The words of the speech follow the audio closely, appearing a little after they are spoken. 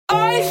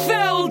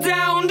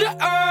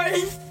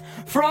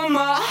from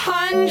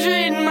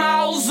 100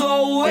 miles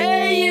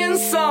away, and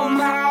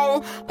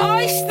somehow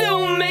I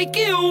still make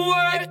it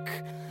work.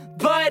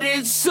 But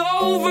it's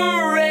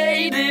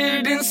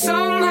overrated and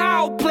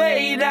somehow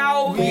played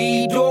out.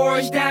 The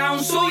door's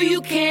down so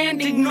you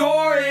can't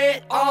ignore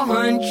it. I'll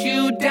hunt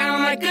you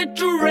down like a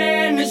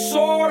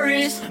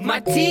Tyrannosaurus. My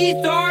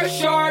teeth are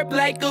sharp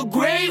like a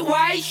great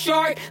white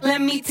shark. Let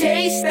me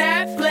taste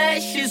that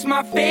flesh, is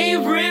my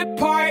favorite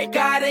part.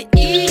 Got an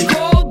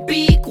eagle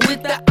beak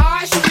with the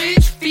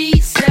ostrich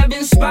feet.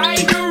 7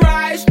 spider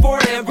eyes for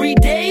every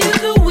day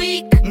of the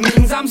week.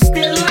 Means I'm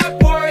still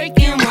up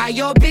working while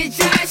your bitch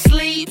ass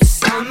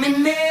sleeps. I'm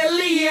an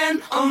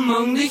alien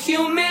among the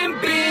human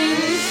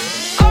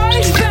beings.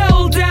 I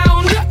fell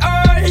down to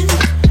earth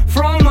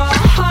from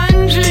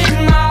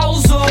 100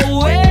 miles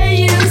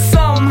away, and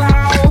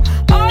somehow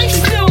I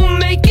still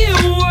make it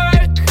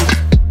work.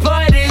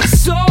 But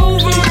it's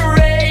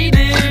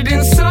overrated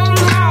and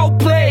somehow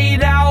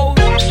played out.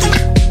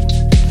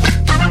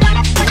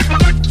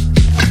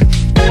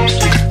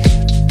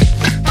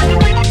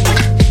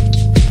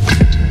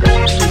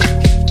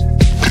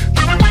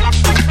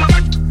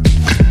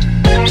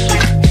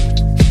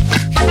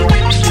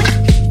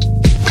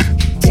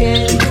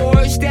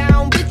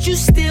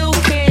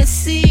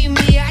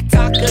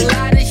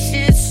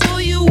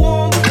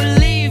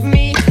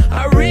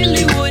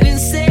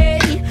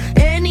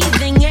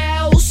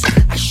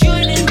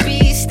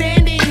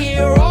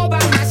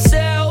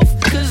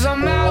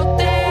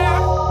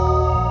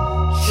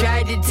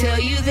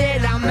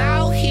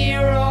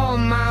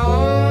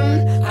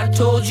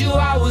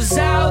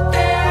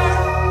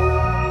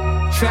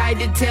 Tried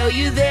to tell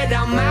you that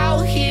I'm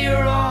out here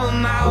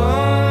on my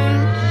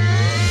own.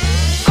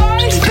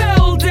 I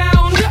fell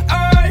down to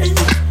earth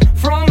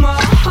from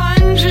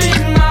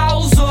 100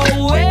 miles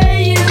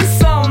away, and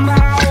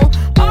somehow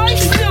I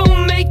still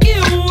make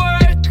it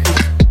work.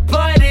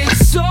 But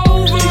it's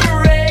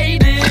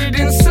overrated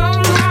and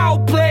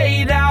somehow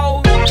played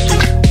out.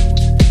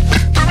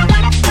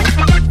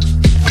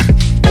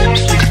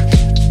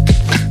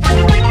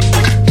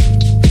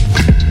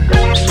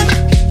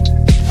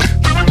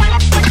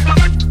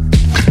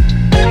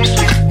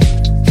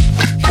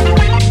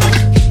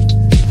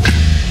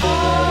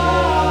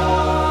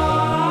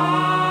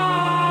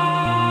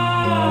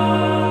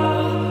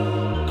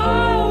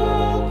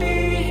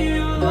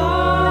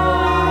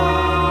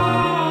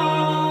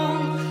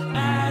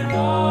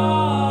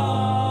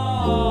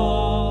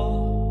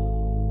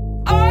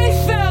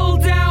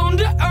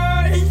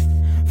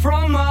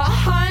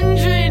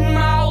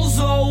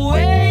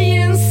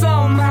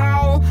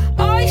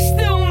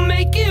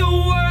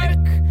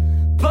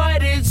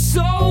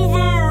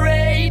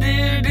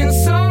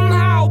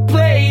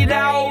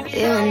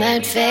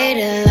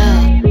 Faded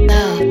love,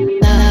 love,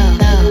 love,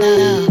 love,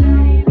 love,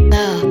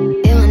 love.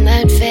 You and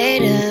that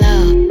faded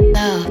love,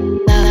 love,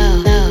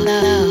 love, love,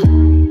 love,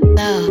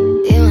 love.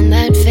 You and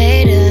that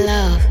faded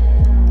love.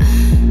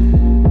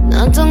 No,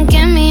 don't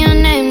give me your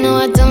name, no,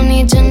 I don't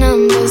need your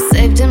number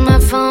saved in my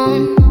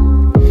phone.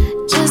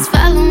 Just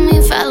follow me,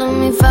 follow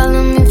me,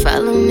 follow me,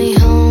 follow me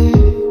home.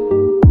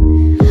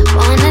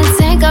 Wanna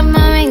take off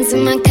my rings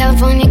and my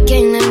California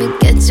king, let me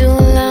get you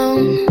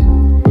alone.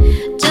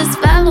 Just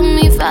follow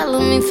me, follow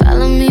me,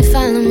 follow me,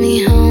 follow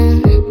me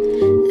home.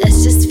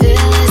 Let's just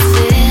feel this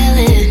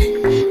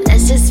feeling.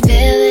 Let's just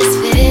feel this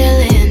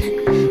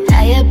feeling.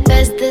 High up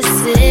as the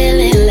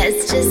ceiling.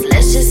 Let's just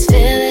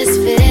feel this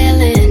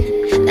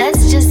feeling.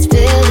 Let's just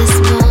feel this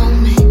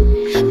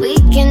moment. We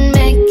can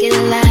make it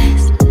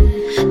last.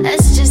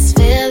 Let's just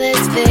feel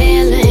this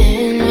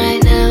feeling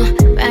right now,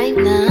 right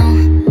now.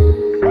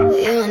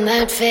 You and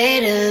that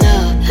faded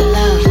love,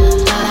 love,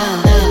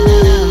 love, love,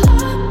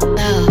 love,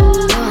 love.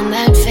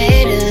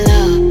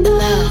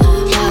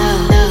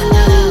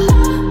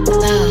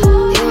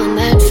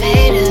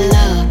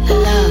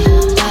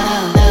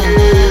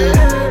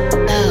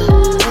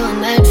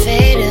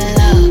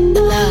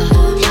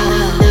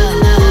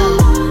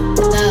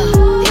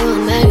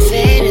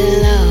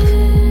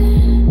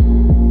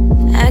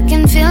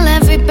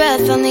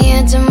 On the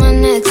edge of my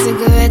neck,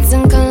 cigarettes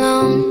and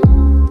cologne.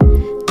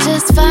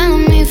 Just follow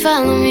me,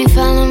 follow me,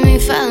 follow me,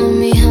 follow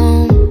me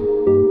home.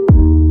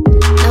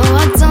 No,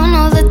 I don't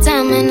know the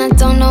time and I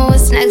don't know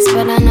what's next,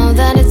 but I know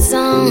that it's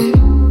on.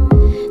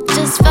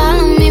 Just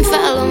follow me,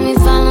 follow me,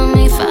 follow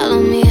me, follow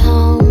me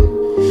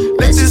home.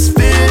 Let's just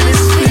feel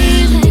this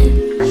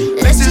feeling.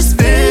 Let's just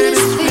feel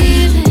this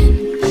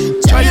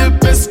feeling. Try your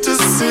best to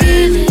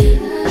see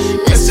it.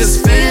 Let's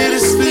just feel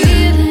this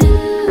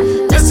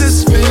feeling. Let's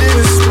just feel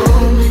this moment.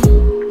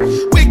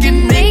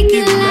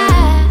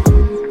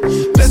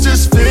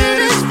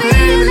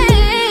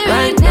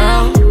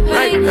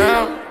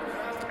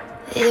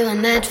 You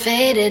and that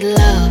faded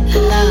love,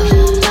 love,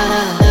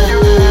 love,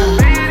 love,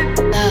 love,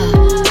 love.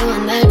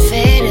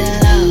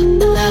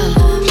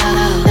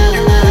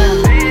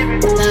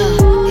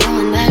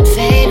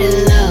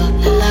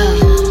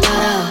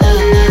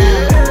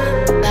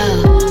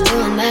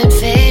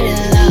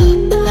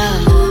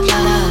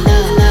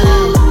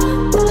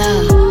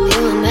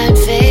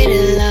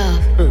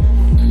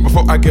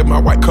 I give my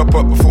white cup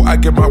up, before I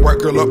give my white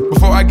girl up,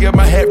 before I give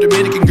my half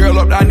Dominican girl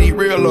up, I need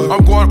real love.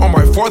 I'm going on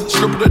my 4th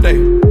strip of the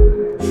day.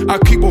 I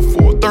keep a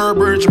full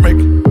Thoroughbred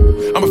Jamaican.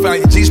 I'ma find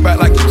your G-spot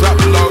like you dropped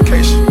the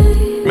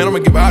location. Man, I'ma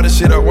give all this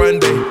shit up one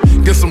day.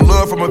 Get some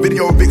love from a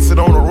video vixen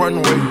on the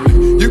runway.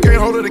 You can't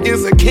hold it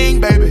against a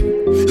king, baby.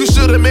 You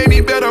should've made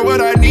me better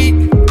what I need.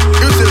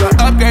 You should've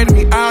upgraded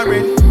me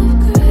already.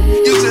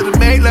 You should've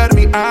made love to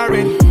me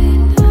already.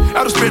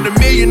 I'd have spent $1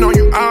 million on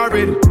you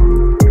already.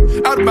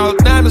 I'd about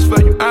 $9 for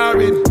you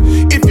already.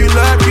 If you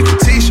love, you can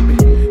teach me.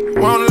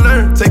 You wanna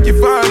learn, take your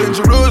father in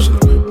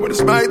Jerusalem. When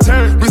it's my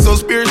turn, we so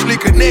spiritually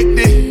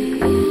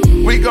connected.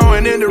 We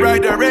going in the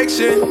right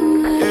direction.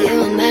 Yeah.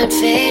 You and that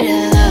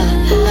faded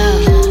love,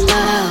 love,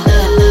 love,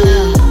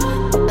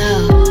 love,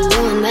 love.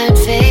 You and that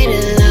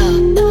faded love,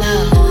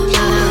 love,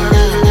 love,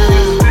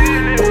 love,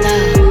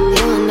 love.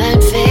 You and that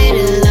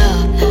faded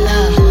love,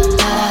 love,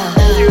 love,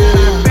 love,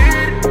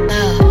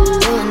 love.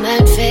 You and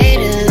that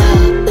faded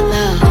love,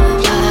 love,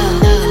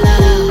 love, love,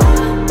 love.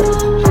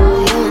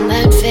 You and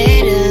that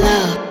faded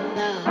love,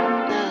 love,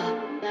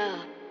 love,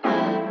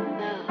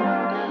 love,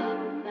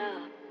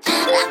 love.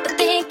 I've been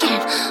thinking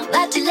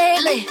about you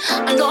lately,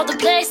 and all the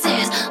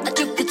places that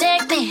you could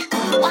take me.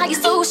 Why you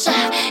so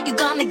shy? You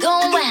got me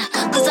going wild.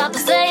 Cause I've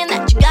been saying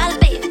that you got it,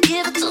 baby,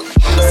 give it to me.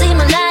 See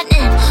my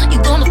lightning, you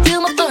gonna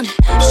feel my thunder.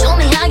 Show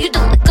me how you do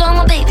it, come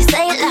on baby,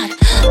 say it loud.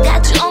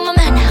 Got you on my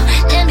mind now,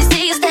 let me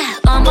see your style.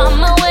 I'm on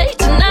my way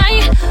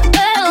tonight,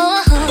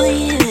 oh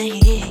yeah,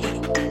 yeah.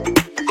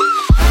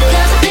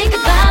 Cause I think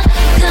about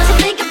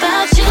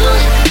you,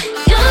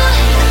 you.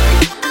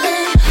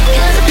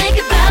 Cause I think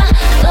about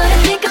what I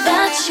think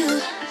about you.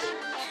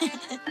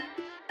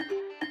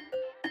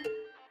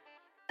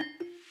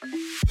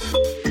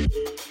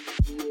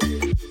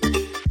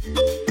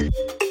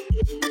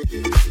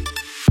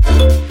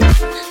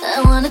 I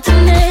wanted to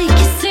make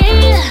you see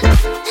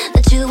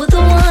that you were the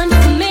one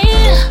for me,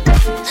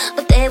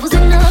 but there was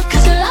enough,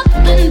 cause you're up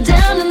and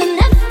down and then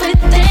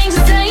everything's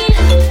the same.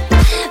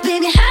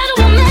 Baby, how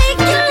do I make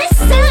you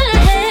listen?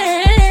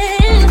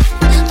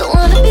 Don't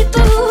wanna be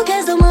through,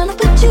 cause I wanna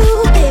put you,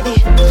 baby,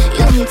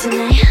 you need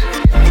tonight.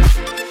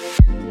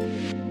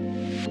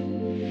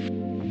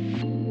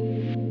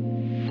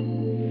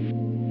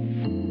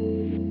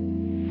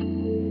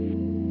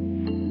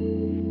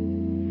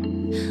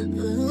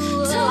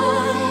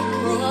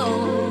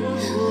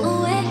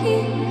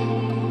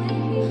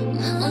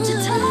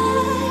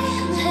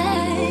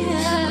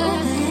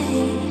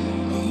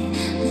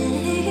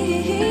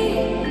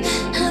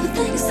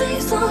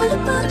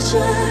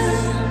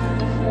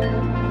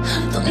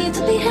 Don't need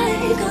to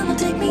behave, gonna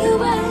take me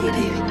away,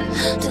 baby.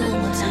 Do it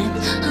one more time.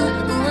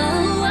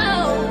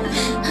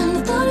 And the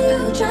thought of you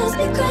drives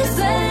me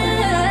crazy.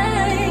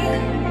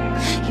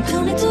 You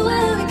don't need to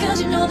worry, cause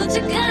you know that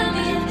you got me.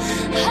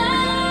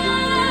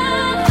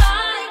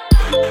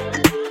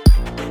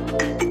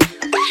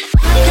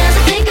 Cause I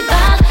think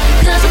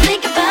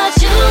about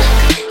you,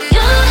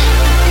 you.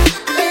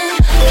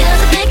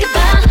 Cause I think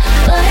about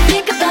what I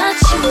think about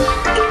you.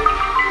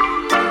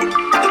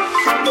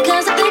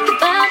 Cause I think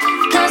about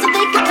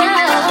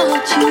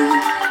you.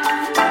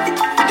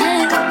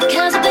 Hey,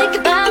 cause I think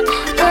about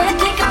what I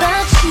think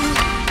about you.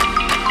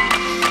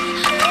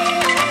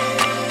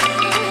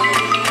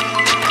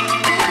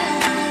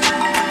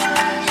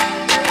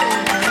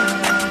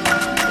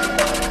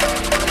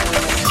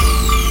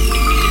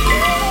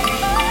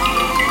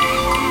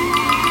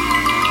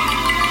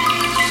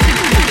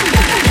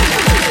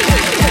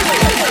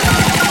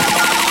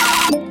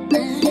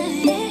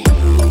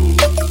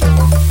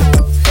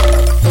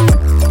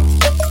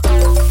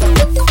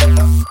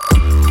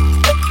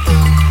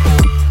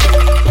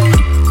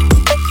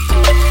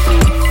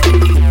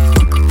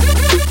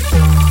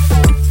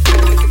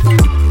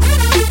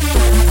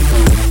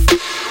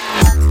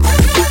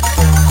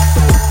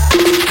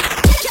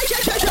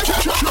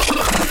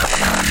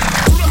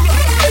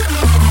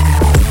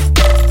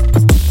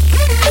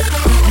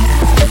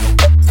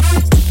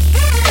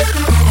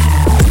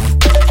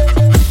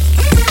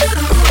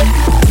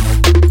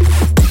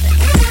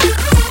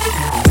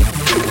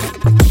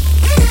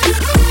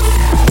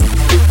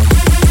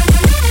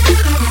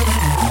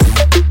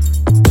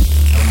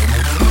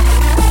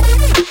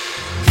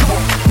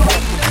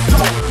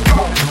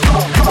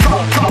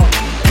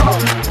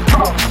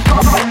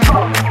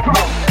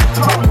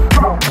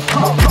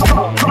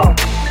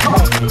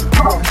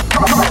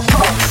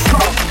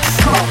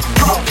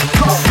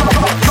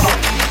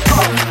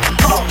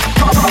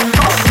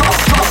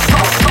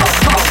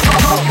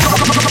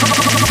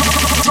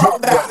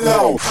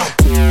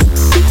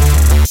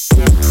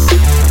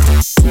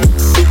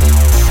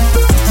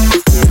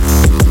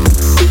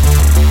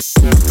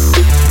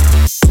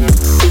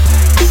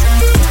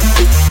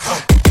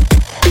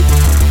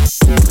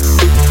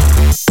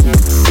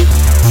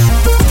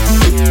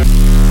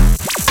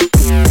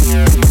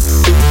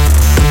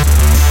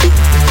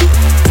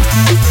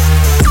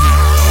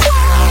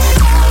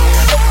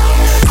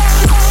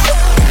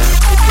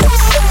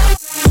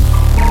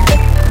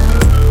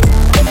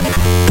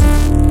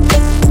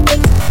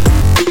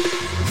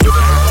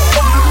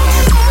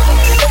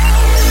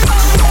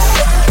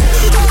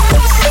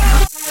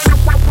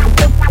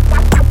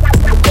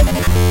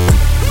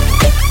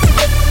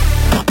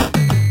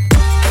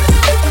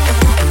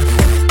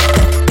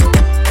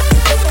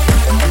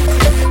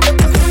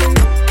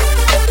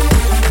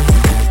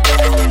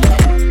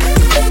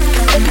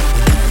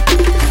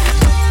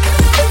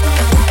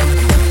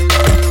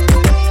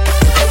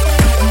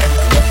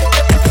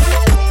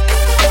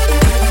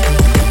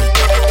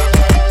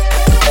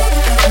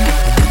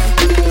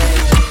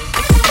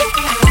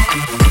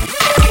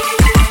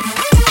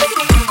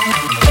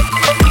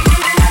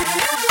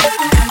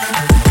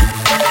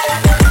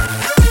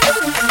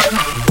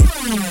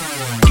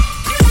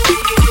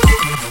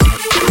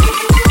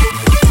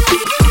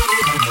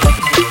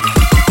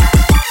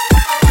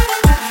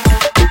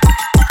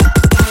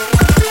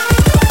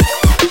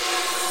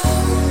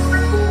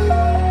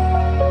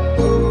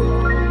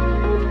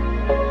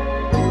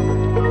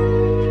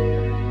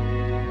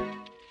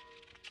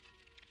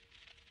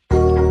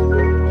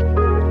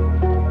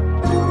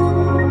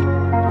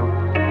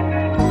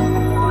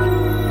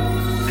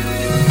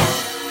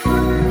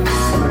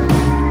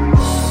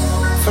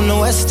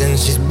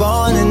 she's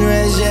born and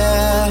raised,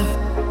 yeah.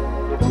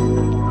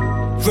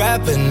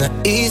 Rapping the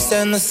East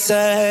and the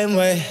same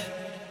way.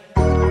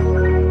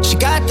 She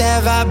got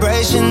that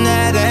vibration,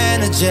 that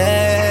energy.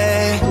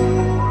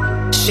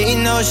 She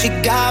knows she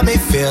got me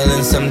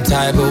feeling some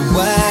type of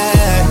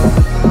way.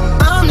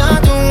 I'm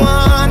not the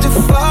one to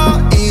fall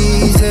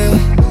easy.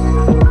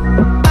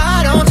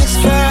 I don't text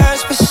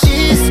first, but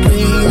she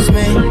screams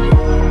me.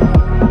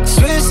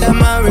 Switch that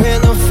my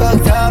rhythm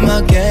fucked up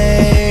my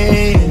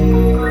game.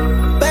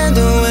 Been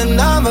doing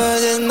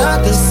numbers, it's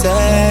not the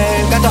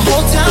same. Got the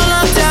whole town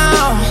locked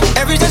down.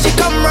 Every time she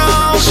come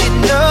round, she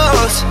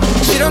knows.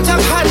 She don't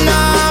talk hot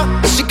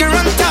now, but she can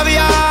run the top,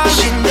 y'all.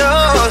 She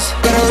knows.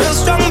 Got a real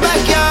strong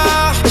back,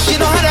 y'all, but she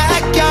know how to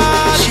act,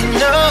 y'all. She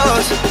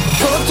knows.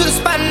 Pull up to the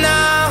spot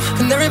now,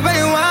 and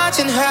everybody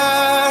watching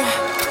her.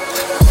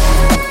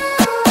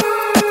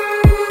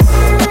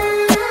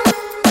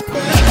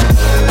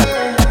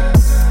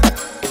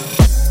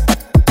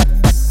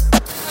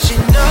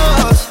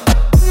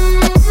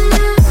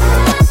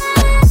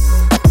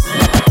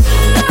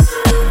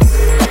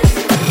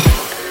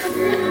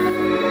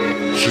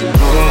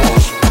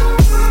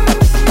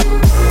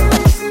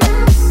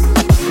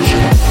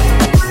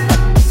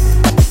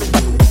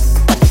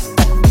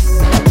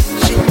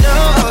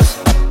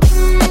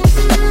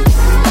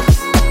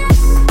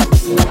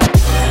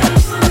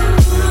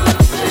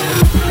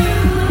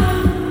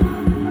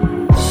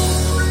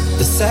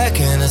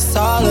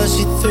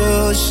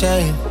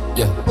 Shame,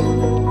 yeah.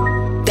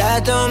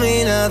 That don't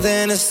mean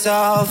nothing, it's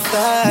all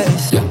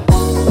facts, yeah.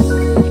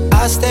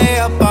 I stay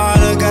up all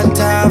I got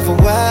time for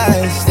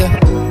waste, yeah.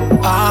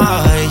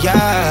 Oh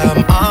yeah,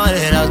 I'm on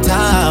it all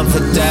time for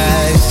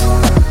days.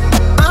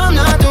 I'm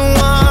not the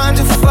one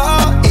to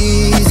fall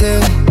easy.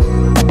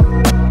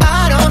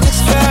 I don't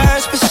text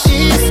first, but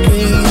she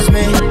screams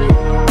me.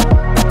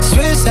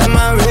 Switch that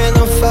my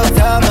rhythm fucked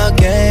up my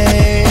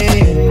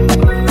game.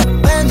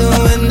 Been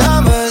doing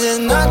numbers, it's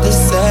not the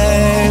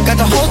same. Got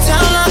the whole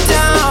town locked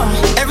down.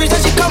 Every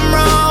time she come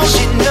round,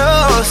 she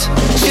knows.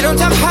 She don't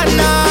talk hot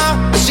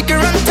now, but she can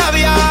run the top,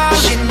 y'all.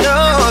 She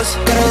knows.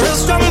 Got a real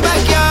strong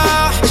back,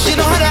 y'all. She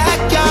know how to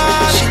act,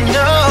 y'all. She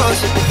knows.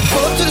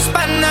 Pull up to the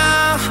spot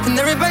now, and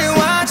everybody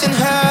watching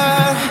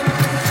her.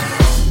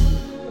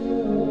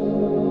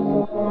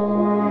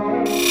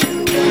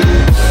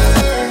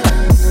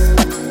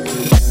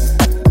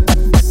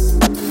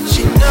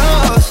 She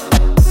knows.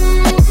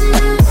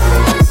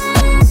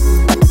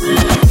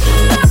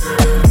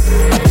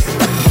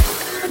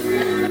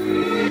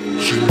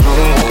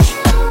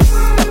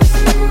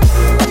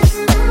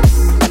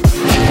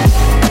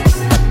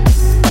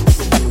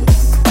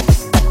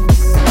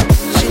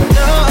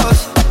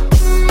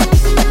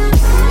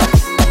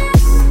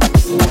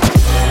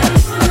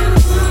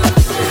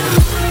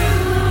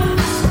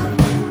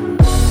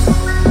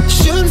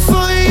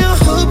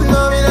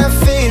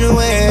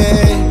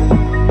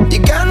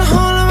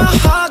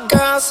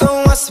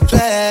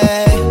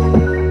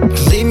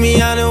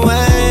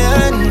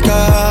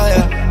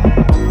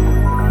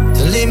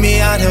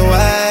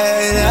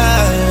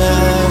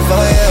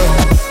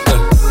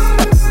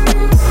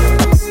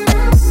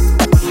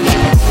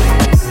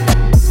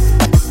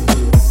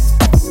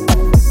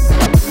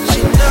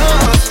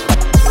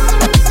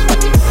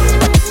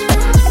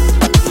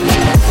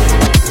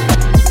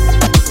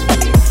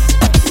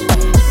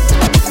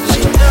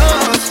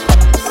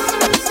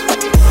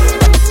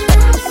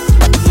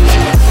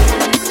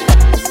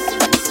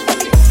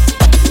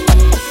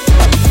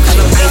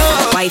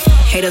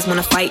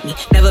 Wanna fight me.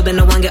 Never been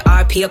the one get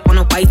RP up on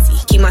a white tee.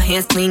 Keep my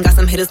hands clean, got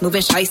some hitters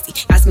moving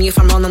shicey. Ask me if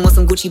I'm rolling with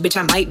some Gucci, bitch,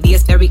 I might be.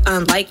 It's very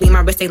unlikely, my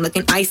wrist ain't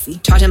looking icy.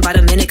 Charging by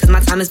the minute, cause my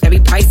time is very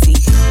pricey.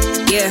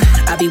 Yeah,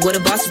 I be where the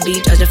bosses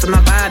be. Judging from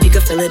my vibe, you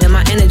can feel it in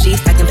my energy.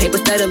 Stacking paper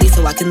steadily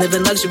so I can live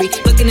in luxury.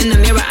 Looking in the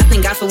mirror, I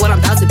thank God for what I'm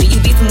about to be. You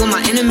beefing with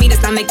my enemy,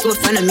 does not make you a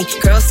friend of me.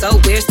 Girl,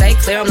 so weird, stay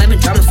clear, I'm living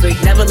drama free.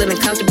 Never living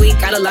comfortably,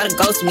 got a lot of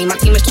goals to me. My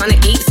team is trying to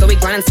eat, so we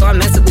grinding, so I'm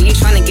messing with you.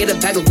 Trying to get a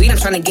bag of weed,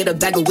 I'm trying to get a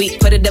bag of wheat.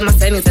 Put it in my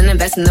savings and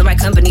invest in the right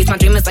companies. My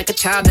dream is like a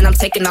child, and I'm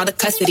taking all the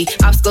custody.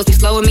 Obstacles be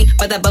slowing me,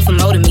 but that buffer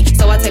molding me.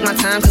 So I take my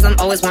time, cause I'm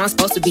always where I'm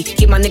supposed to be.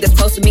 Keep my niggas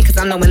close to me, cause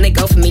I know when they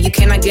go for me. You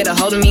cannot get a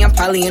hold of me, I'm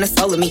probably in a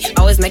soul of me.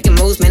 Always making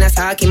moves, man, that's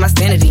how I keep my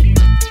sanity.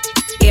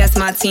 Yeah, it's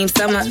my team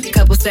summer.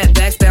 Couple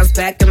setbacks, bounce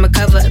back and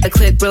recover. The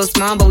clip real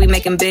small, but we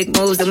making big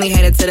moves, and we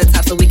headed to the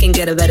top so we can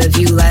get a better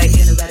view like.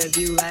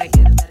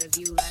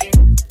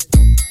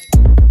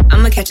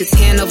 I'ma catch a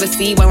tan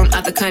overseas while I'm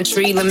out the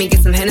country. Let me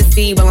get some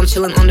Hennessy while I'm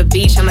chilling on the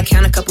beach. I'ma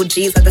count a couple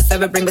G's, let the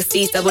server bring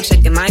receipts. Double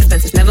checking my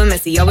expenses, never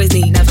messy, always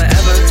neat, never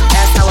ever.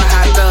 That's how a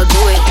hot girl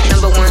do it.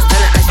 Number one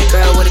stunner, icy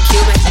girl with a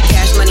Cuban.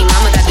 Cash money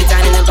mama that be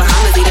dining in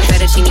Bahamas. Eating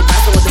fettuccine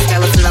pasta with the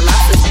scallops and the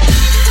lobsters.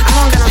 I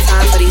don't got no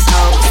time for these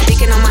hoes.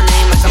 Speaking on my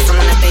name like I'm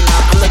someone that they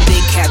know. I'm a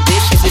big cat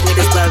bitch, if these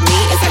niggas love me.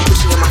 It's like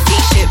Gucci on my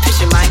feet, shit,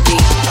 picture my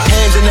beat.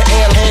 Hands in the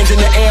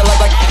air,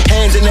 like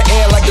hands in the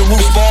air, like the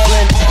roof's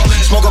falling.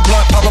 Smoke a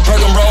blunt, pop a perk,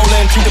 I'm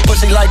rolling. Treat the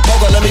pussy like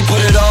poker, let me put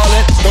it all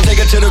in. Don't take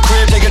it to the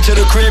crib, take it to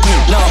the crib.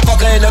 Nah,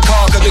 fuck her in the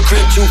car, cause the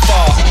crib too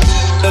far.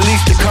 At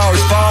least the car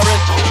is foreign.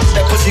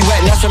 That pussy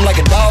wet and I swim like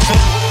a dolphin.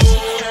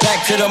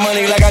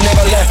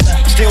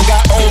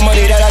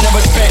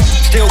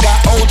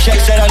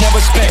 checks that I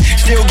never spent.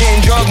 Still getting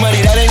drug money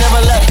that ain't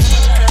never left.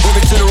 Whip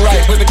it to the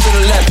right, whip it to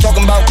the left.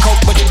 Talking about coke,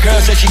 but your girl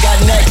said she got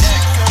next.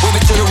 Whip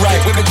it to the right,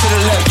 whip it to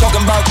the left.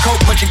 Talking about coke,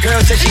 but your girl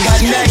said she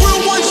got next.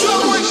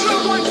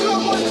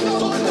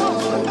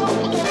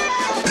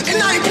 And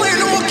I ain't playing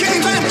no more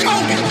games, I am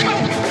talking.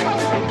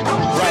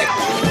 Right.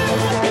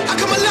 I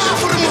come alive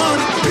for the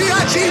money.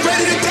 B.I.G.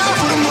 ready to die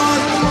for the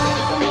money.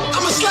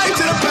 I'm a slave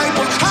to the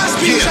paper. High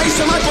speed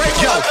chasing my break.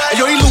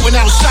 Yo, he looting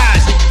outside.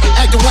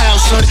 Acting wild,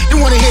 son. You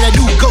wanna hear that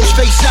new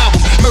Ghostface album?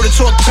 Murder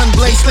talk, tongue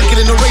blade, slicker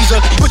than a razor.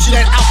 Butcher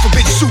that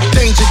alphabet soup,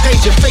 danger,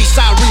 danger. Face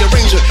side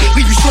rearranger.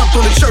 Leave you slumped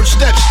on the church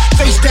steps.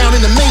 Face down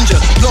in the manger.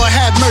 Lord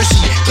have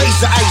mercy.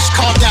 Laser ice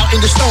carved out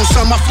in the stone,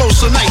 son. My flow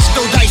so nice.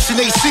 No dice in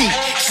AC.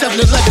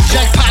 7-Eleven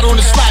jackpot on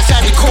the slots.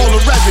 Had to call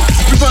a reverend.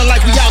 We run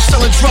like we out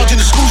selling drugs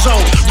in the school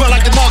zone. Run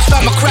like the marks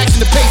found my cracks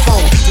in the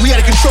payphone. We had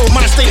to control.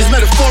 My state is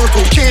metaphorical.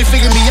 Can't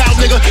figure me out,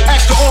 nigga.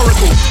 Ask the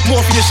Oracle.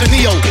 Morpheus and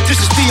Neo.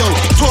 This is Theo.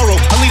 Toro.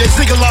 I lead a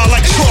Ziggalar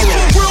like Toro.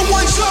 Real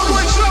one shot.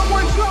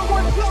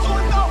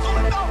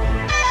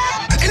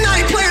 And I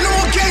ain't playing no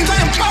more games, I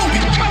am Kobe.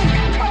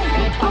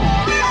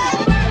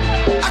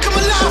 I come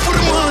alive for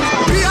the money.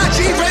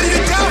 B.I.G. ready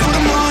to die for the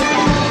money.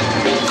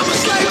 I'm a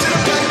slave to the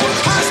paper.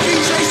 High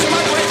speed chasing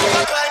my break for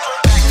my paper.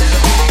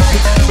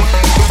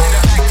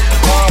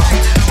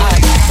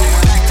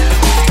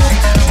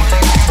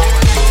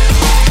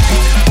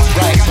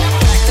 Right.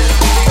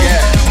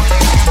 Yeah.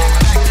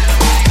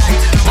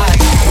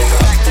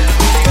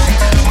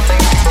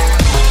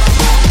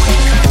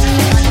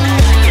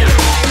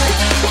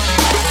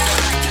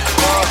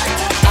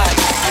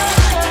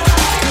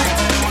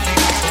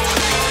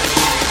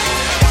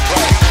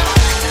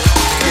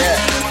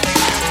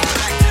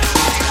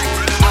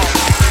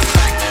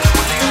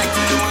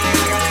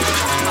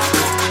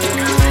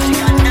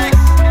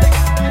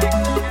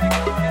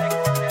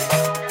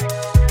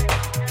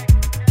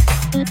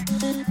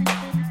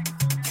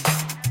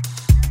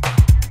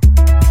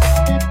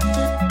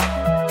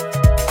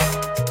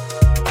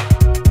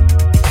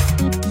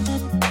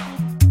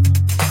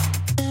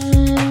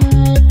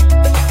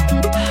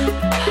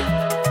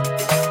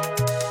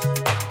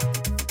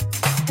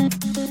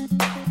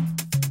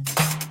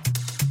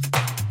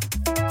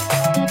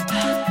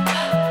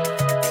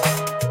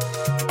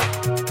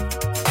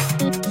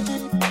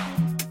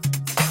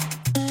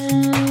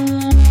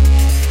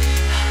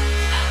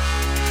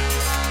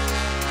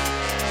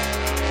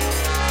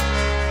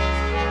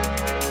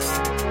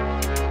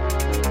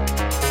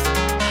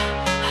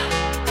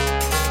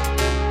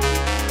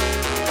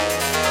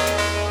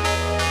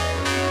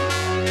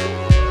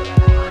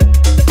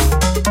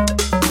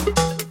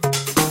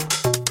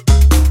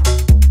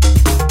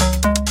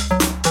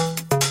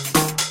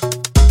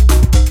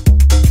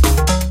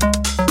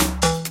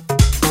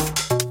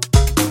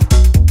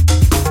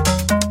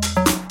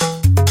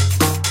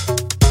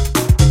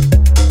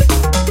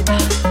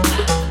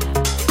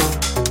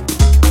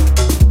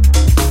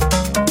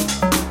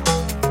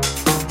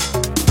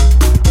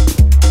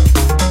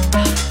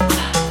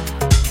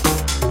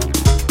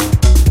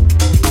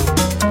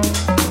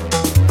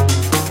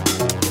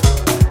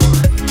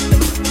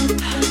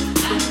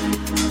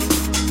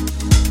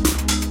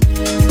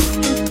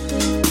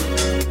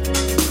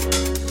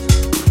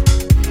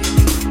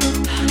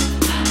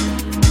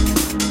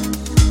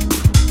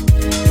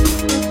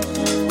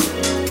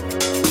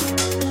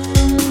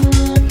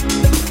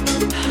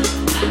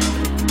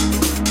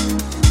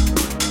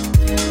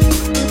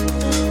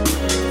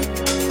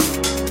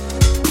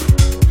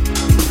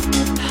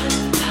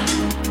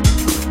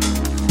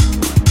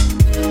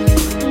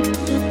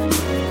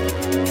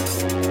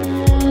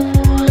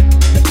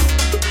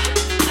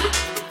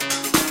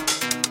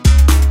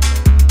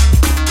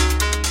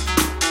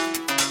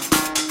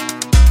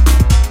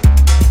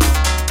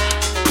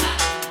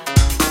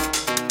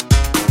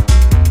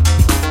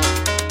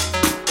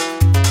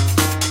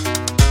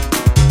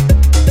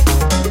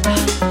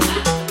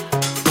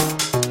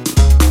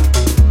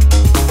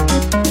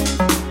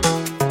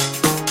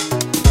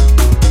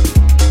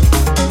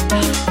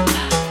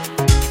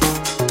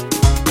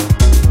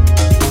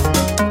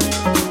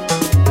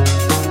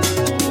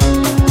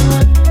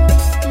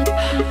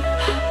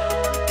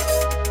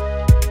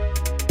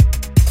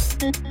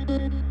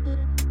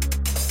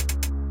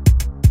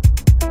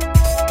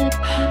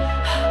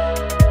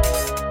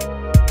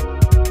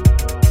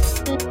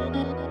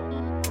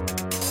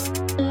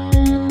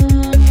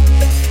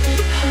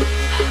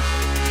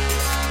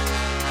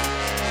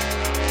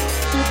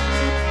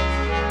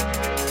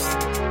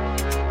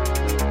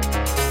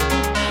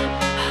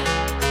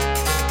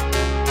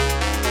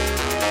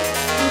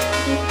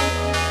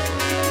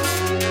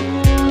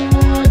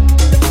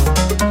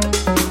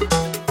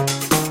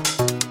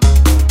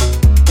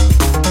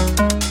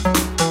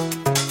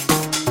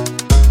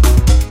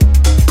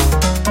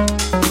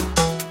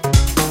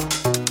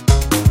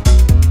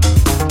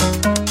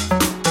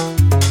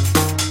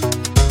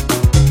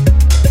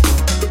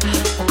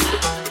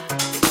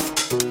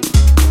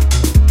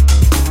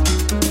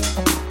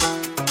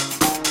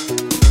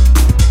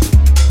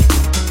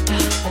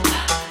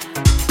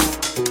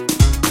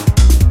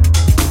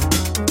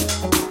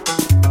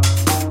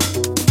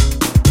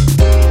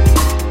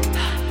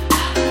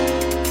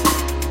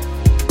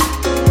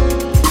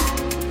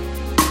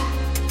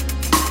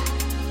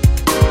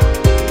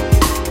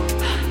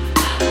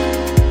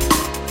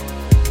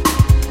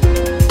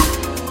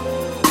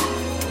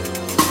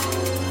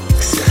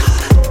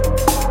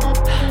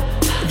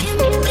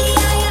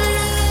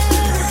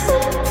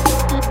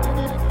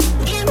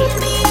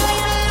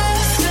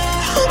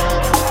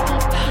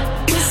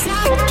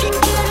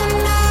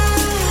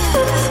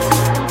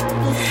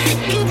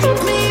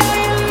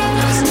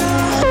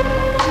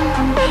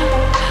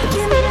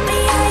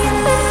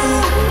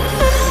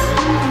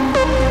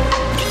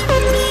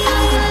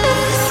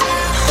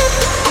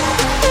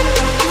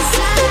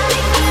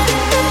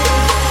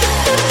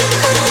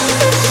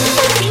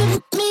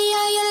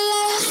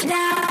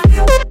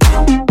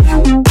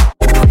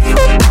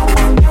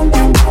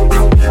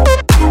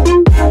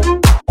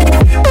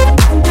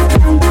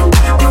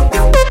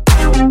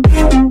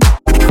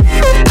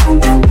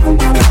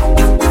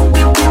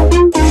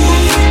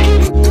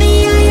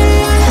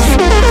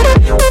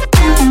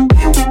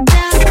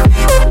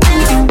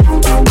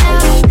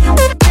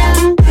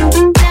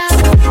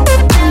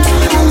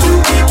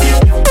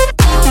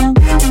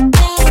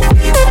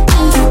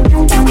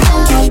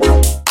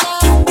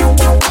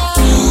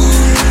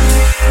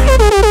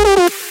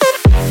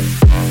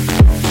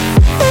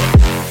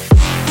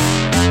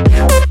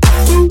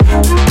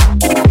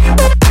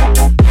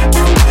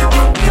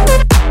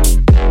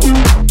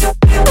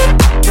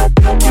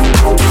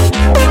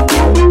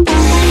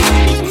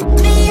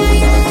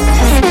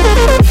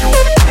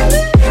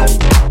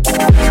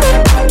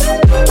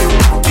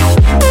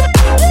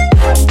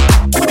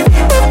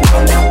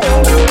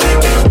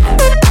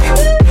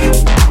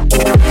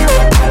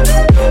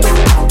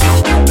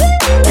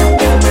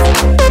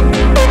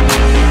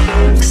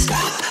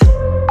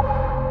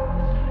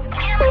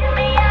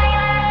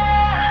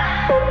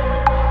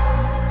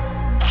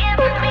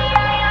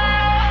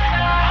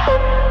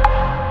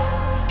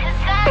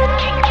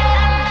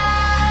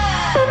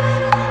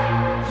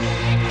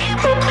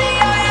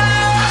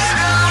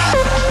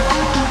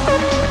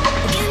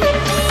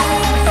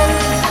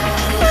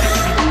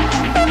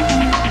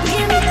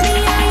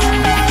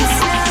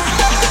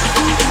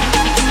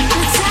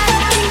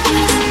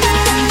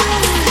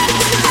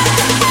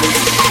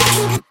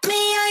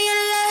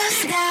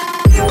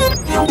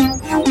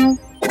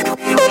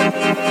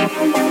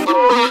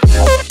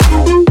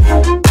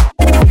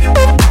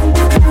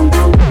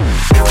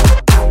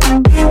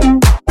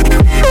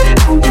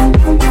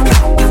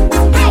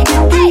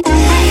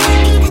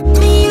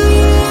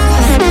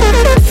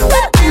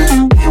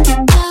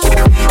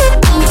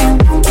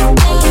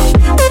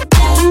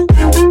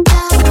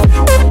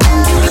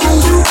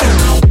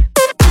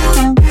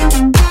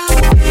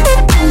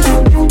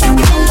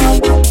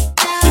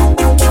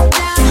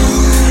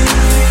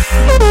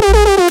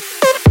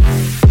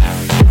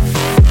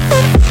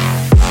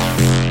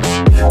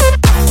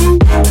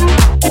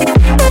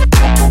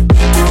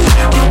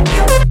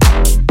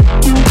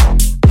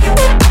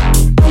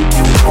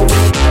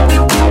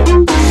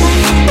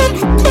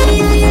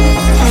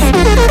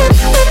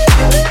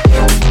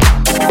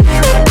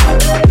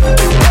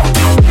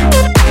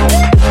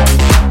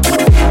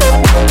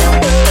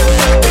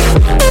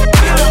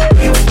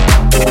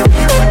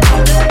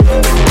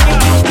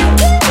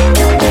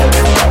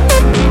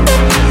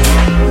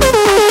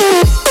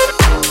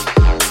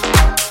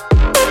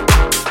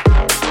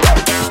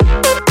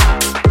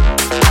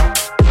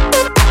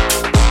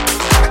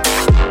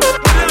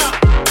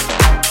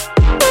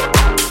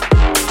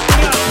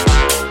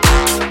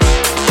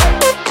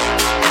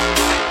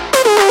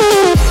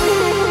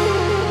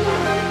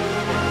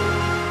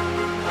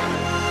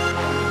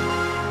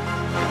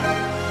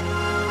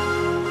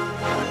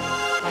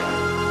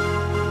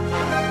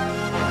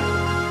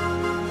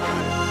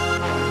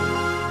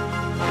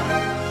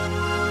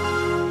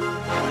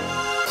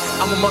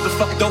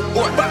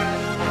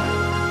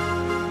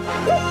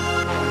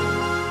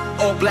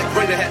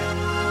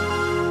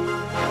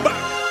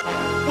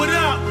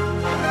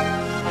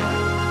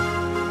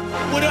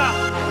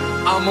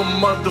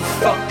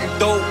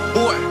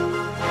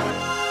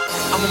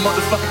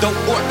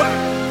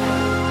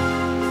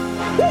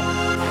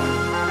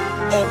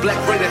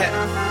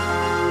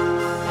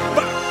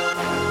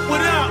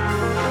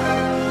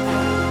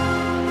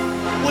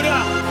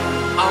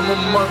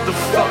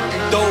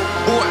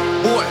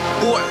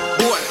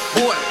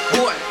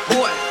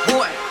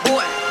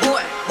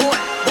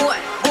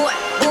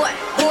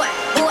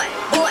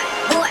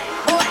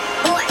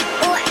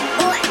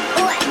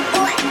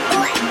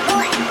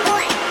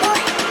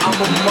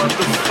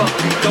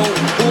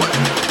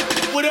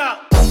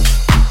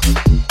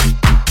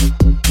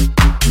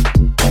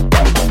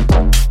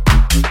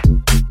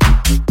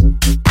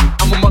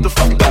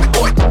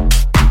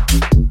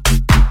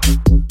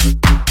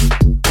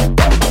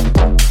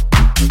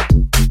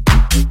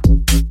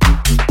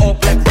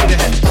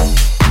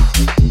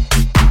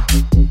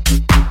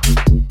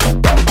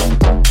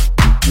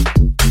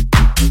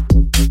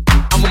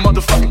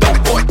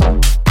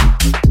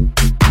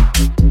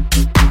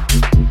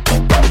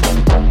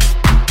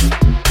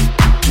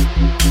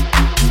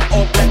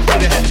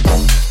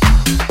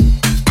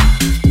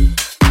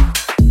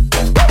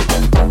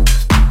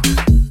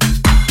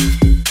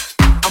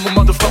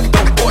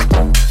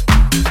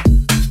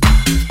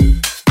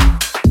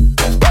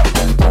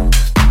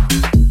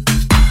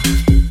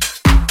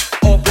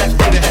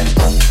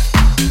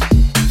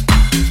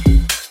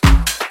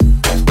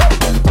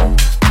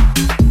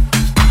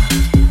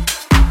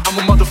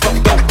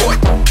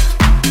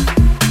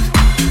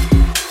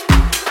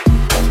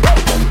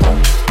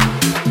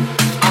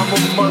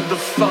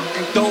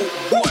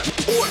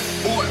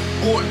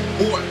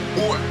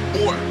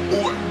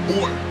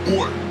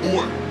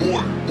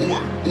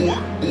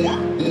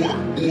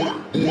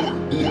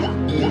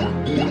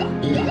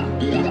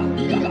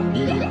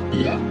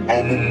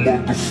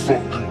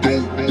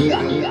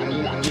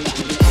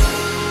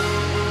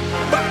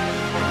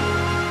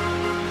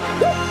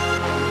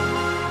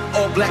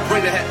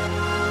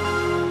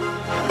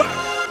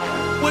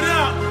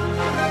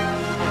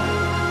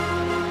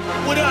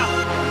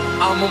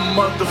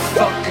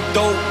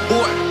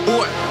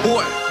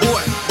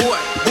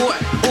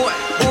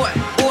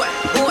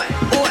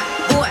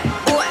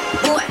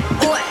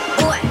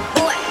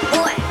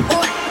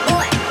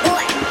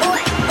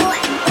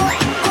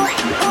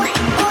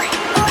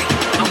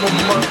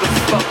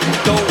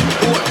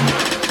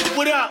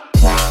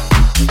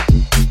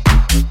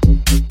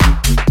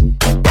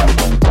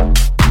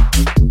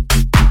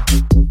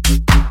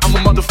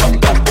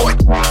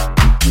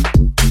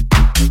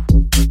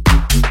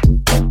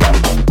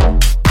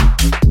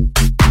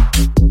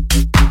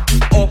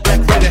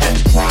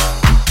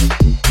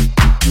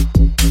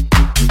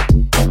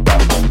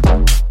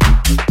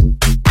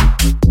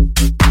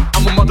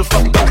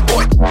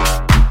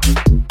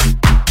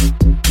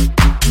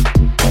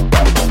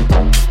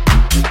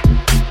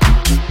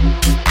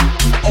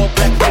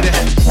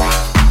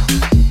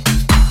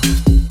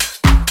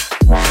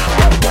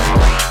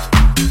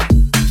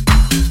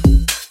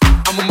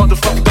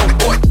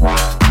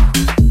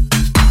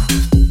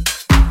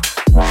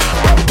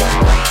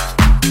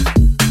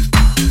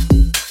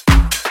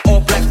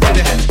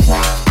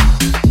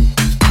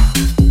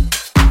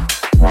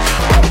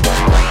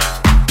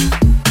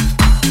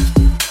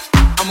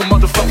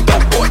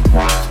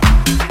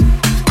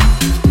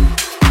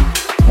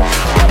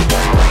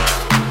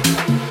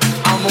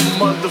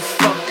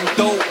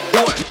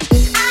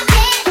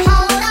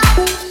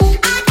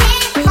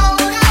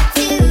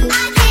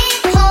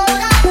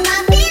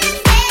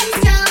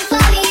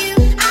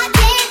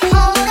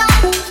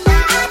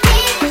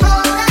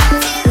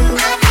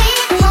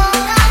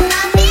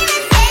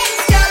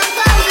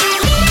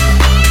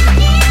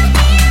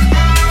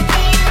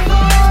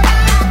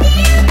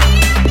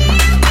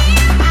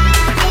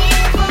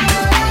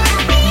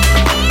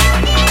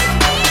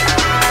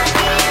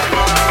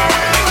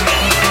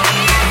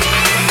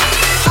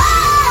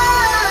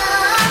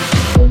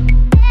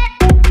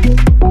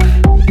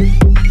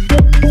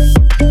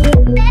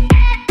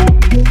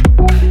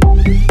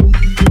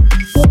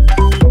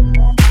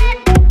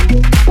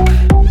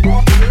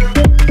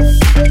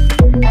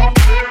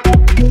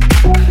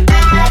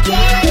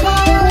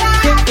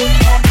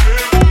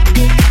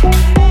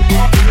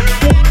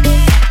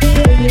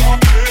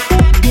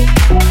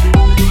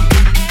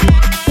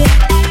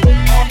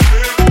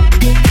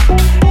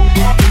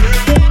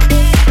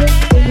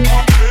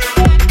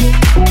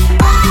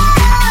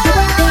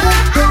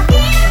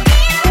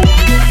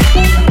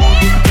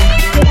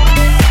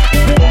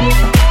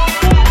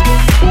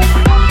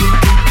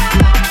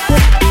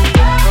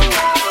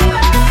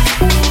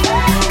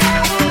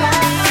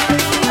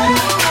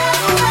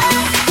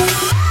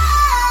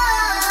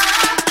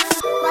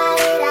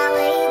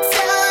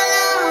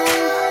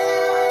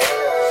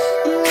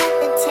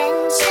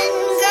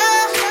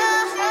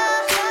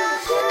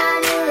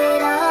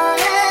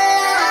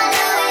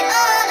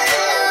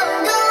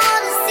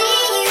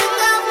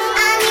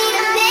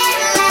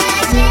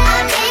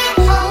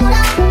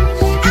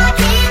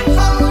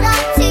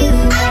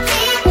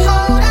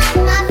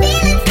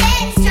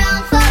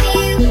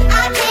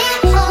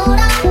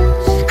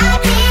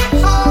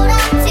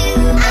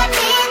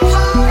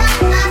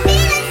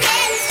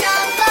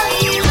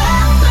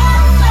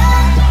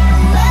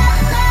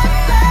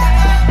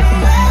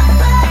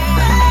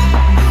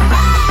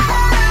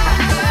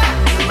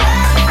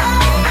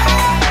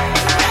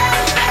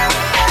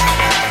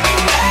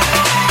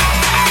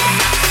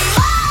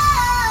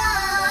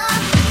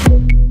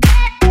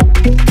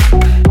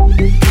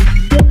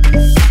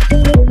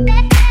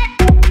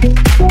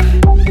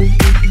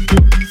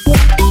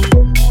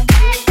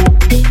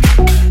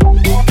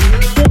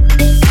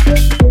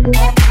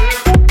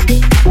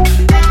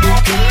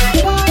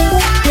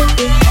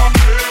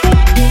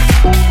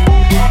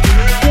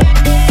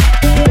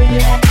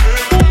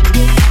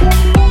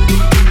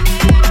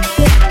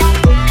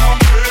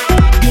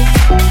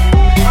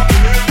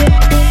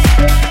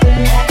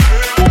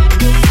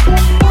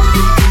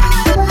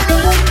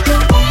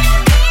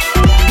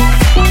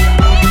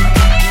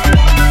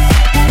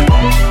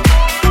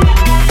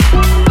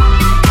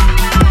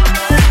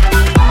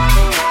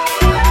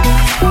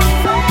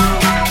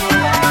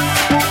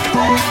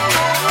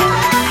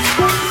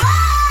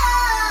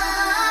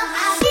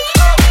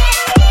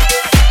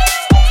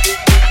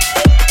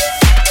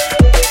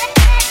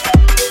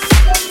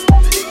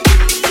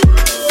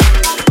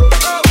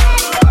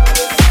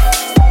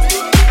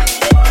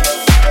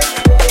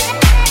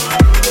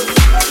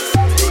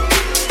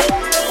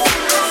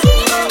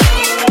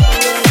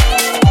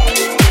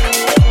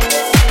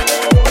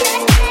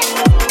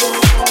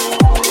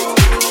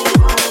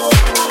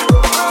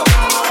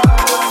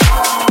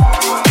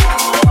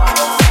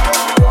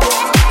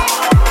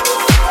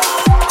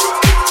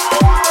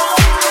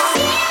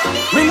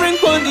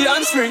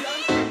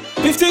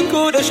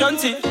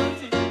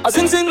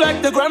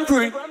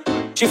 Grand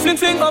Prix. She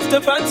fling off the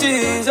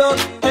panties, oh,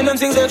 and them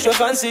things extra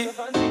fancy.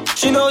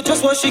 She know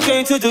just what she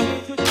came to do.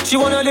 She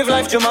wanna live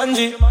life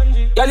Jumanji.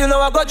 Girl, you know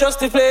I got just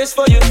the place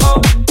for you,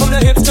 oh. From the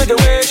hips to the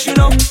waist, you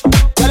know.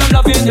 Girl, I'm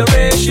loving the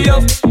ratio.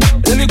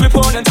 Let me grip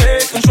on and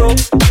take control.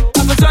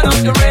 I can turn up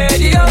the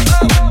radio,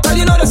 oh. Girl,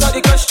 you know that's not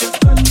the question.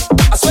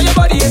 I swear your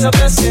body is a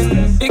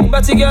blessing. Big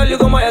body girl, you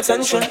got my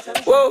attention.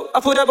 Whoa, I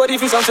put that body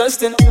through some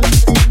testing.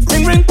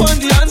 Ring ring on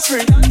the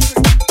answering.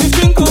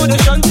 15 cool the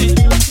shanty.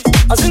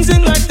 I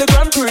sing like the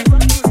Grand Prix.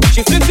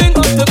 She fling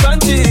off the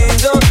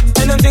panties, oh,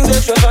 and them things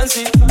extra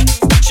fancy.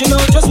 She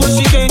know just what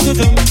she came to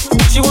do.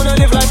 She wanna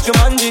live like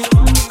Jumanji.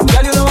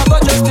 Girl, you know I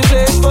got just the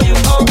place for you,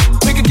 oh.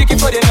 We can kick it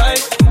for the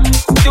night.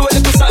 Do a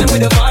little something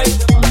with the vibe.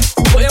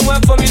 Put in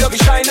work for me, don't be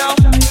shy now.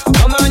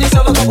 Come on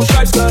yourself a couple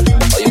stripes, girl.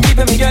 Oh, you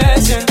keeping me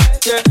guessing,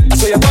 yeah. I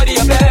swear your body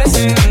a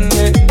blessing,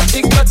 yeah.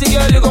 Big body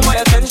girl, you got my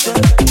attention.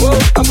 Whoa,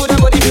 I put that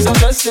body through some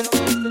testing.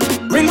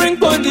 Ring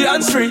on the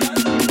answering.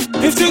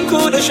 15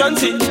 cool the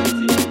shanty.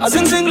 I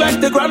sing like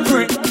the Grand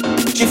Prix.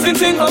 She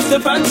fling off the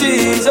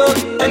panties, oh,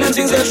 and them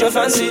things extra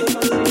fancy.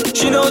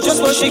 She know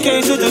just what she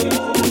came to do.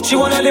 She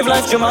wanna live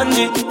life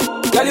Jumanji.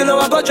 Girl, you know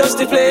I got just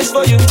the place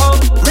for you, oh.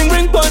 Ring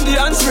on the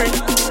answering.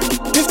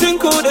 15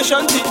 cool the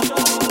shanty.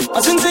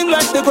 I sing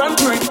like the Grand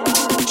Prix.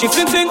 She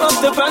fling off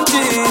the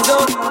panties,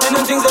 oh, and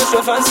them things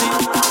extra fancy.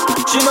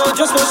 She know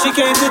just what she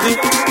came to do.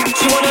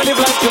 She wanna live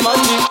life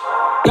Jumanji.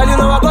 Girl, you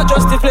know I got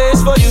just the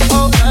place for you,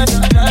 oh.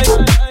 Night,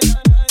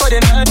 for the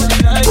night,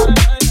 night.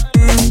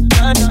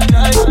 For the night, night, night,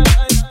 night.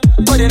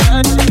 For the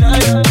night,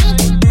 night,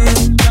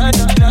 night,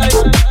 night.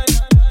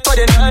 For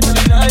the night,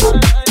 night,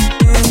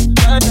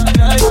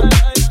 night.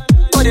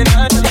 For the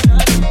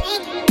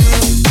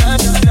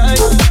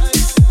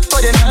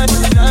night,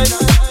 night,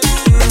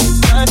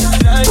 night,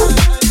 night.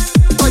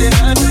 For the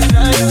night,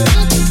 night,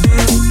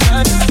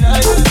 night,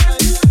 night.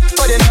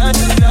 For the night,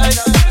 night,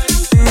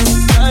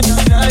 night,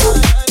 night.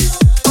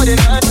 For the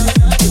night.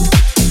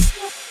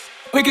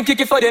 We can kick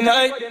it for the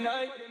night.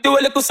 Do a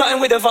little something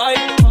with the vibe.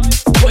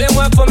 Put in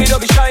work for me,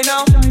 don't be shy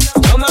now.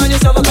 Come on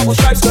yourself a couple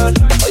stripes, girl.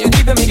 Oh, you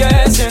keeping me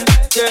guessing,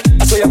 yeah.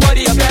 I swear your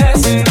body a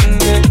blessing,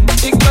 yeah.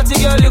 Big body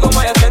girl, you got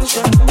my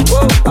attention.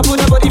 Whoa, I put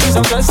that body through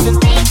some testing.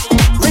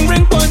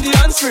 Ring on the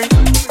answering.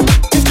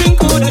 15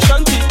 cool the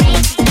shanty.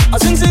 I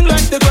sing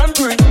like the Grand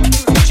Prix.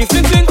 She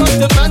fling off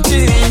the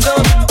panties,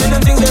 oh, and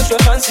them things extra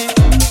fancy.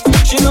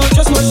 She know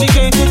just what she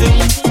came to do.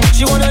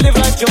 She wanna live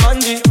like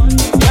Jumanji.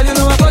 Girl, you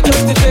know I got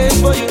just the place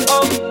for you,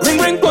 oh.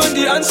 Ring on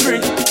the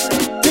answering.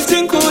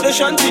 15 cool the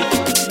shanty.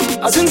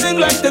 I sing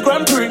like the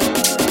Grand Prix.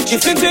 She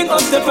fling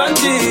off the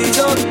panties,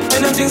 oh,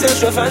 and them things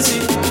extra fancy.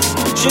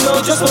 She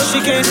know just what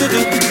she came to do.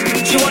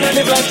 She wanna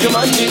live like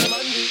Jumanji.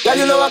 Girl,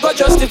 you know I got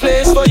just the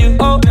place for you,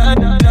 oh. Night,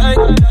 night,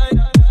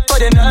 for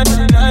the night,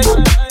 night,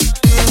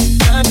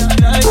 night,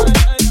 night.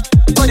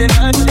 For the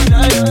night,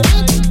 night,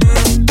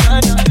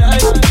 night,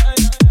 night.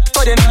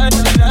 For the night,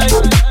 night,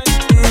 night, night. For the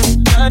night, night,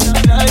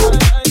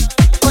 night.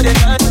 For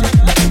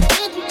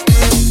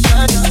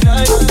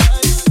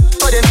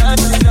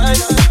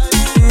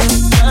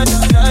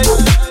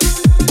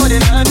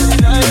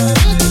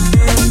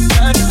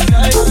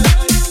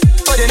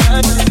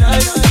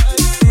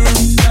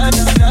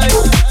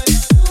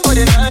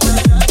the night,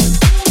 night.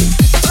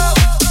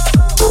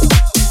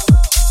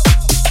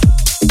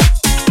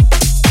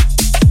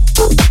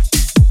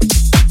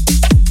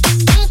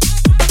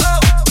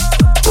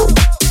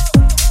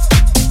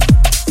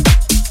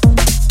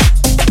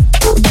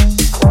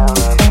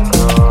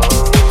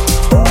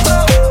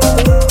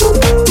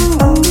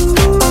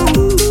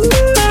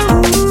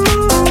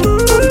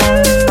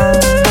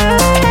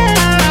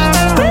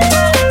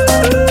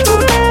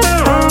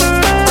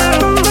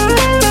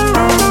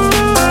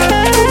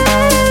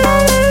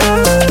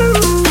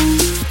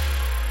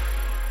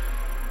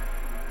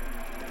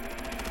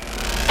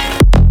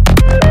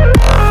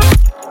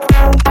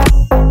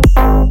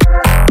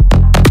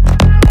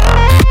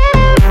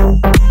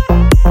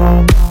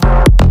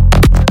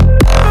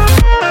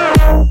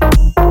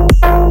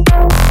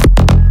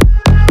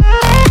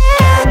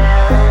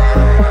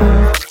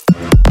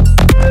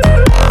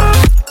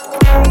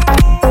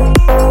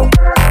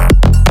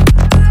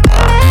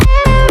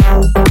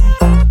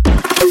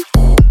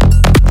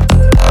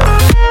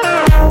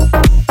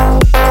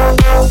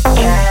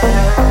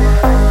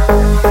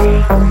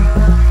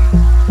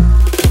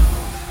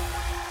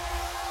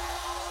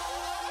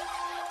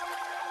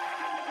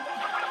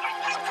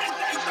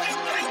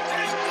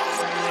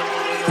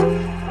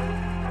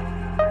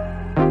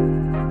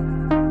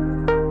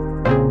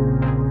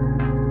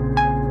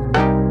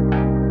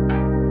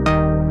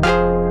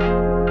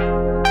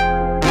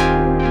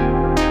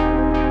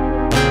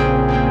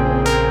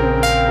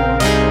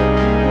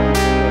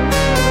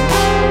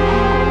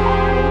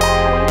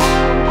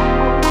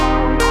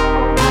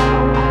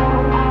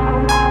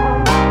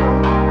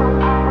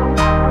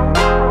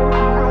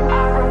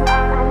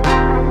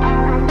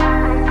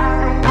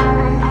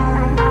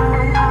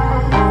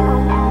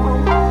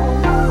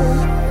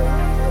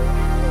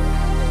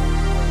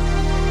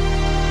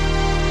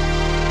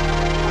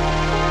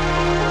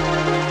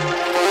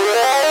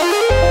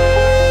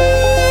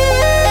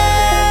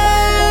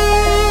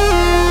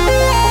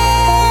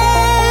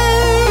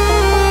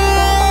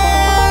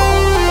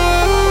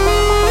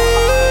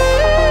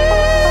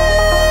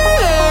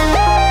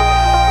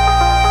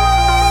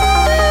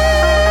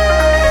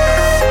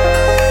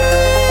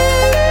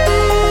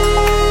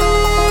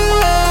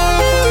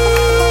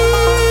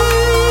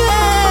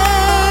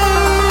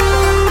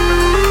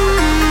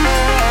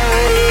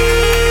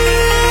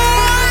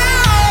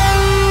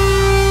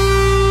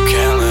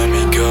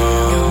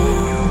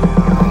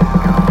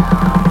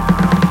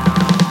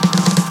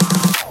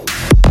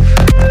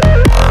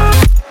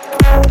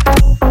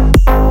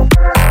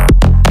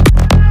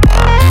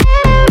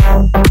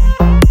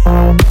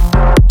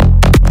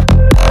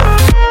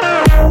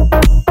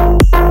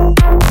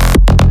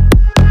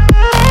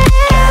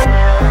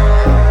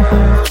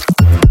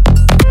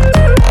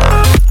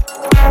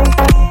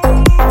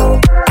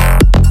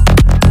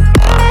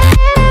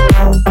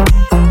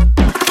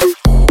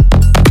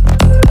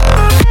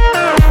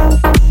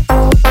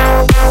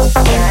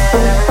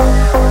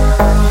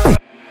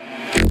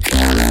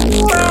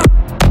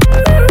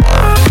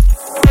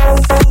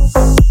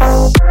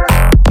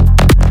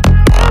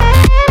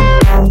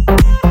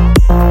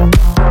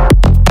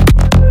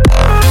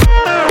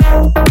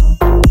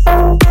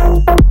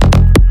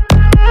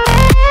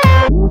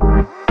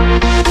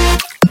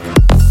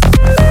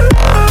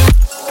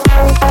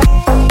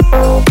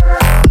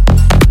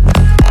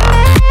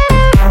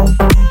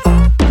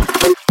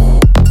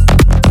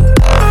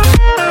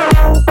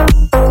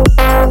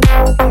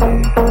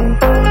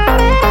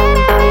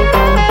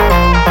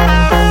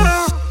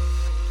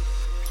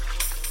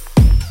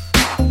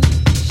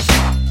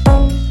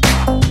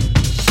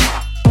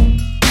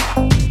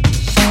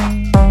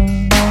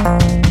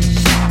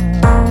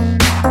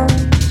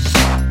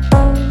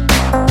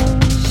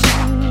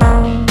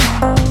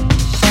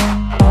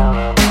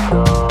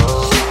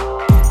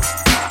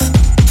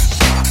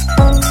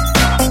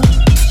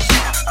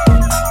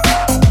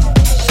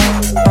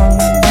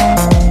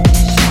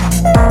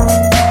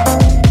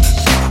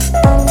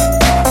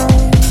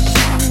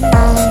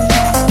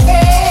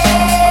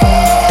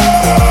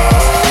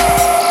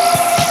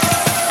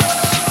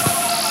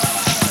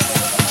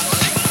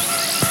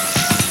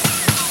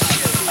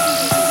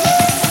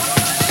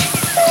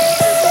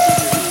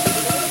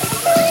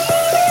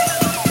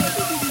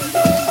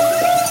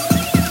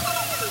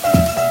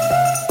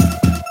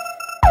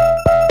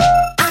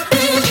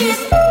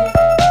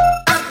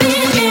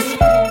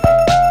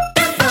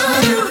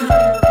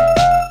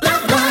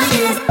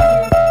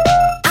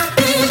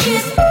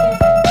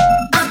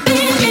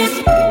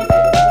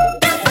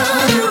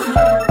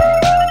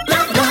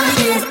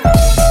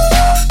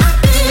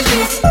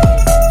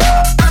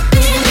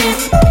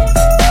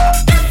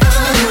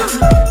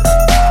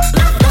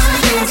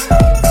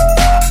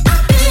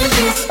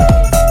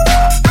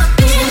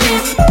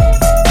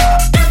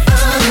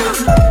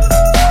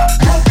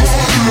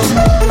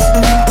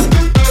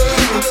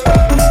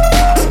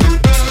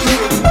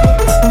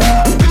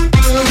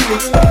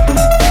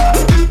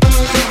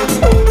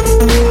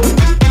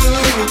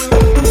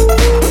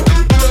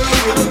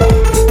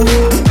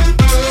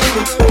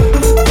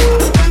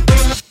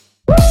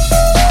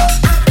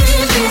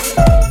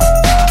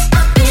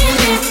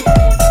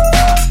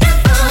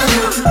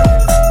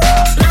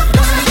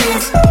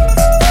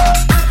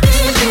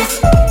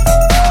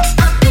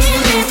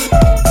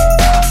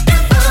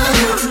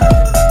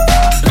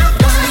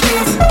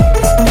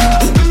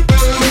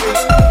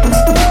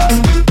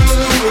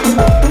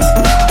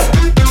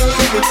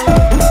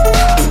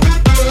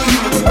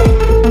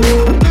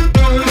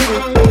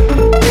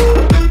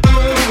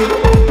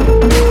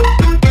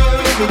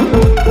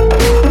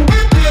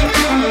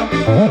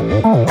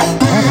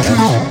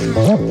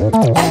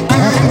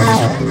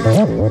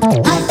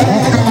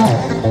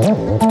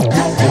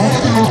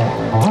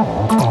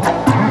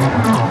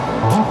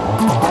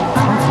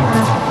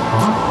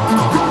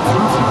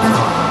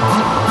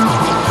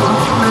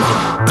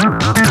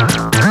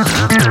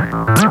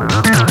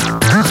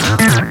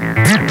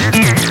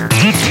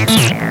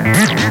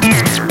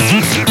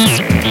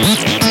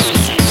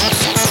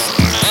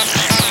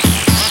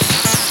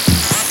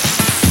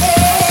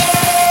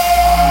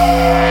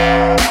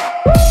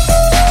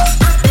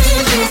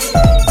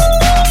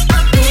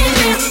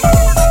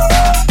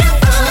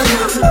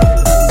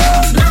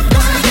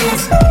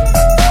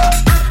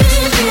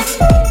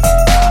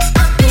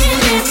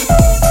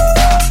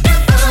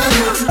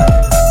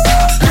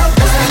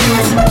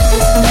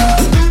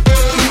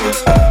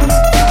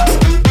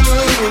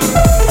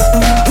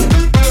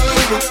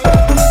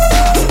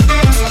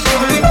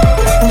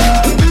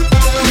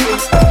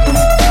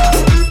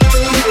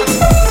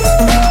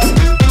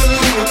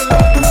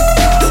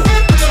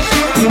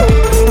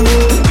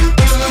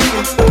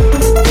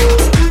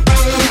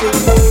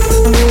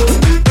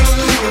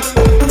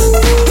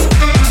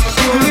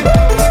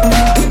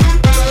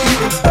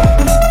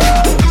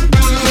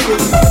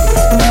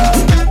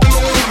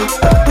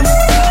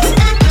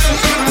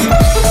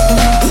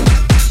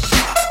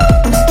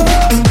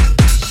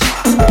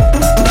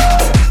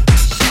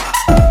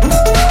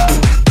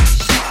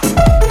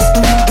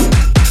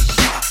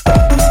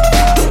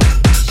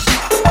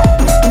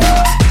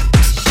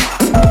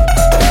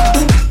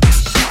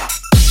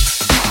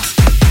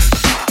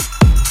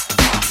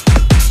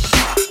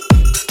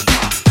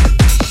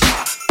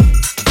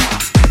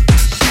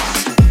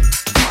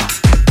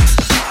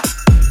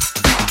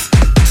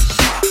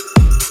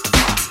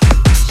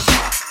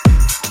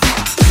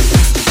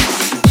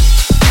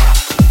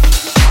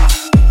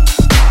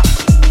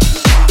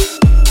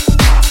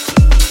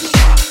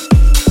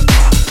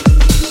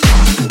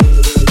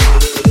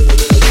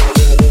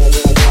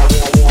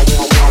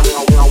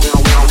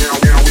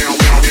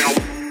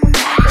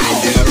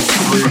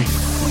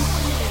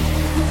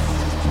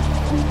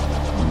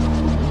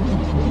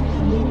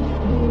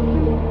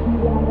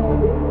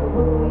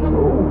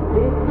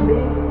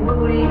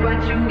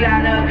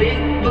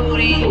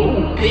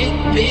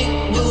 big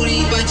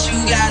booty, but you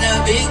got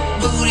a big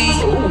booty.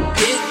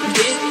 Big,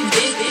 big,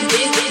 big, big,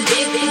 big, big,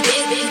 big, big, big,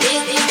 big,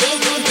 big,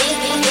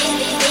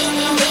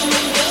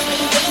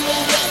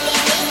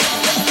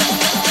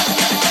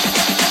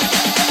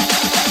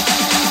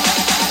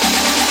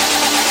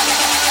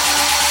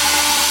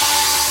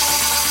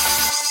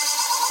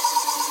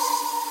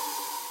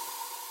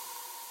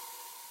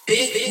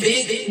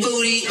 big, big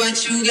booty,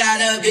 but you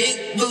got a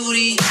big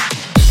booty.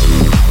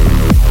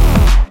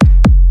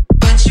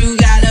 But you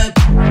got a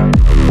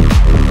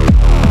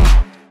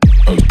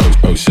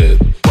oh shit.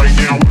 Right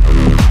now.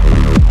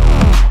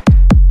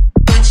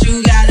 But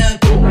you got a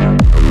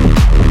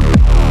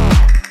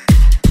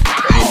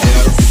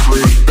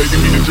free.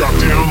 Begging me to drop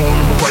down on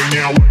him right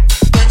now.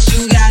 But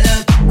you got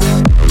a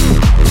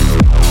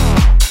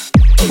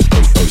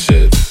oh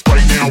shit.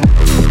 Right now.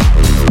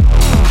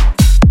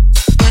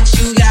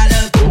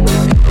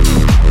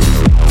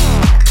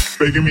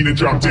 Begging me to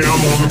drop down on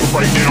him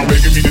right now.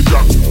 Begging me to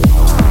drop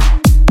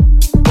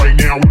right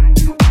now.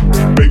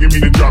 Begging me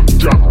to drop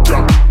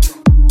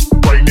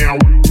right now.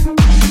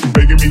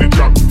 Begging me to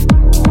drop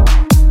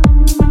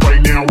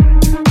right now.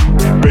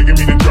 Begging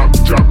me to drop.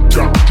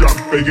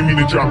 Begging me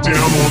to drop down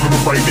on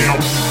him right now.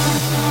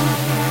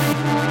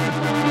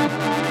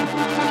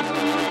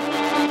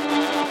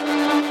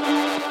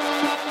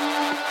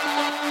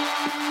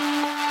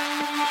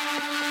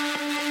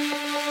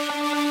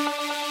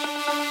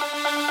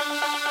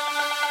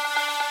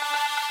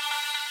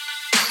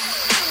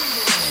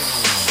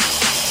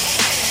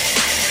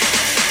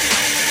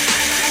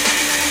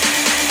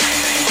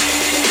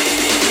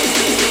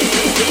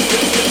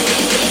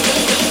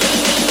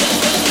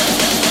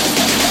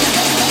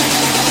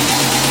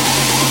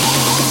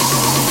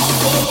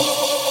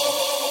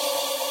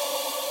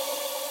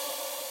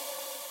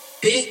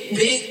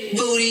 big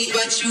booty,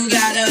 but you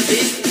got a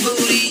big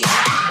booty.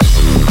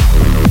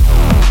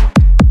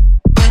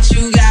 But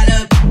you got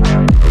a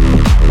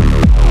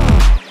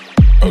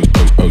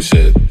oh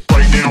shit.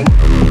 Right now.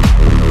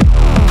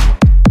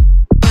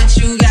 But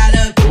you got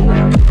a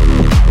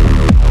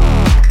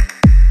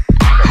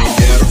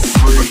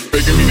free.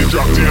 Begging me to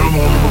drop down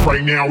on him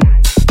right now.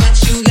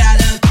 But you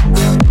got a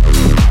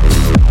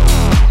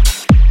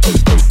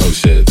oh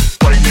shit.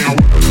 Right now.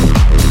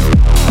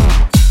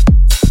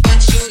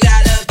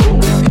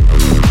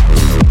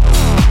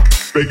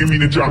 Begging me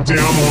to drop down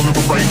on him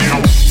right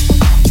now.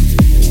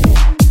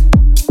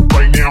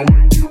 Right now.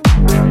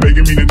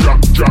 Begging me to drop.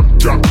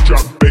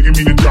 Begging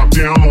me to drop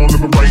down on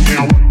him right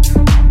now.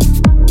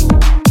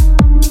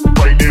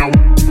 Right now.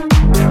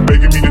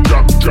 Begging me to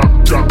drop.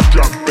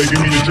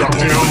 Begging me to drop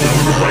down on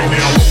him right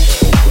now.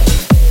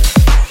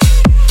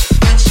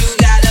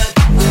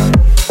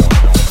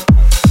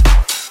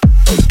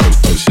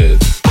 Oh shit.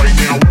 Right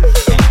now.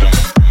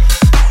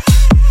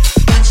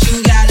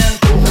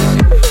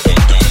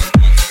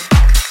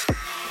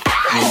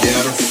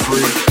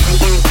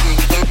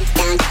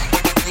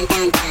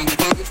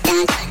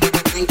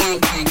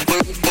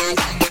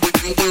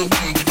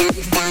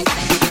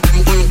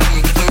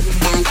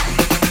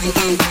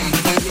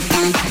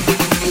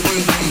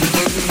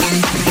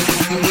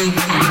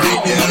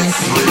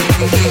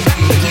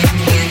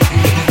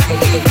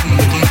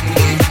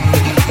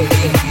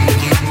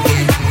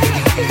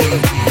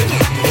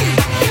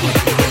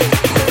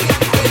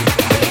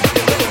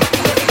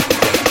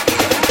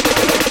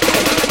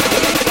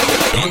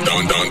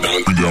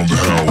 Down the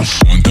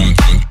house.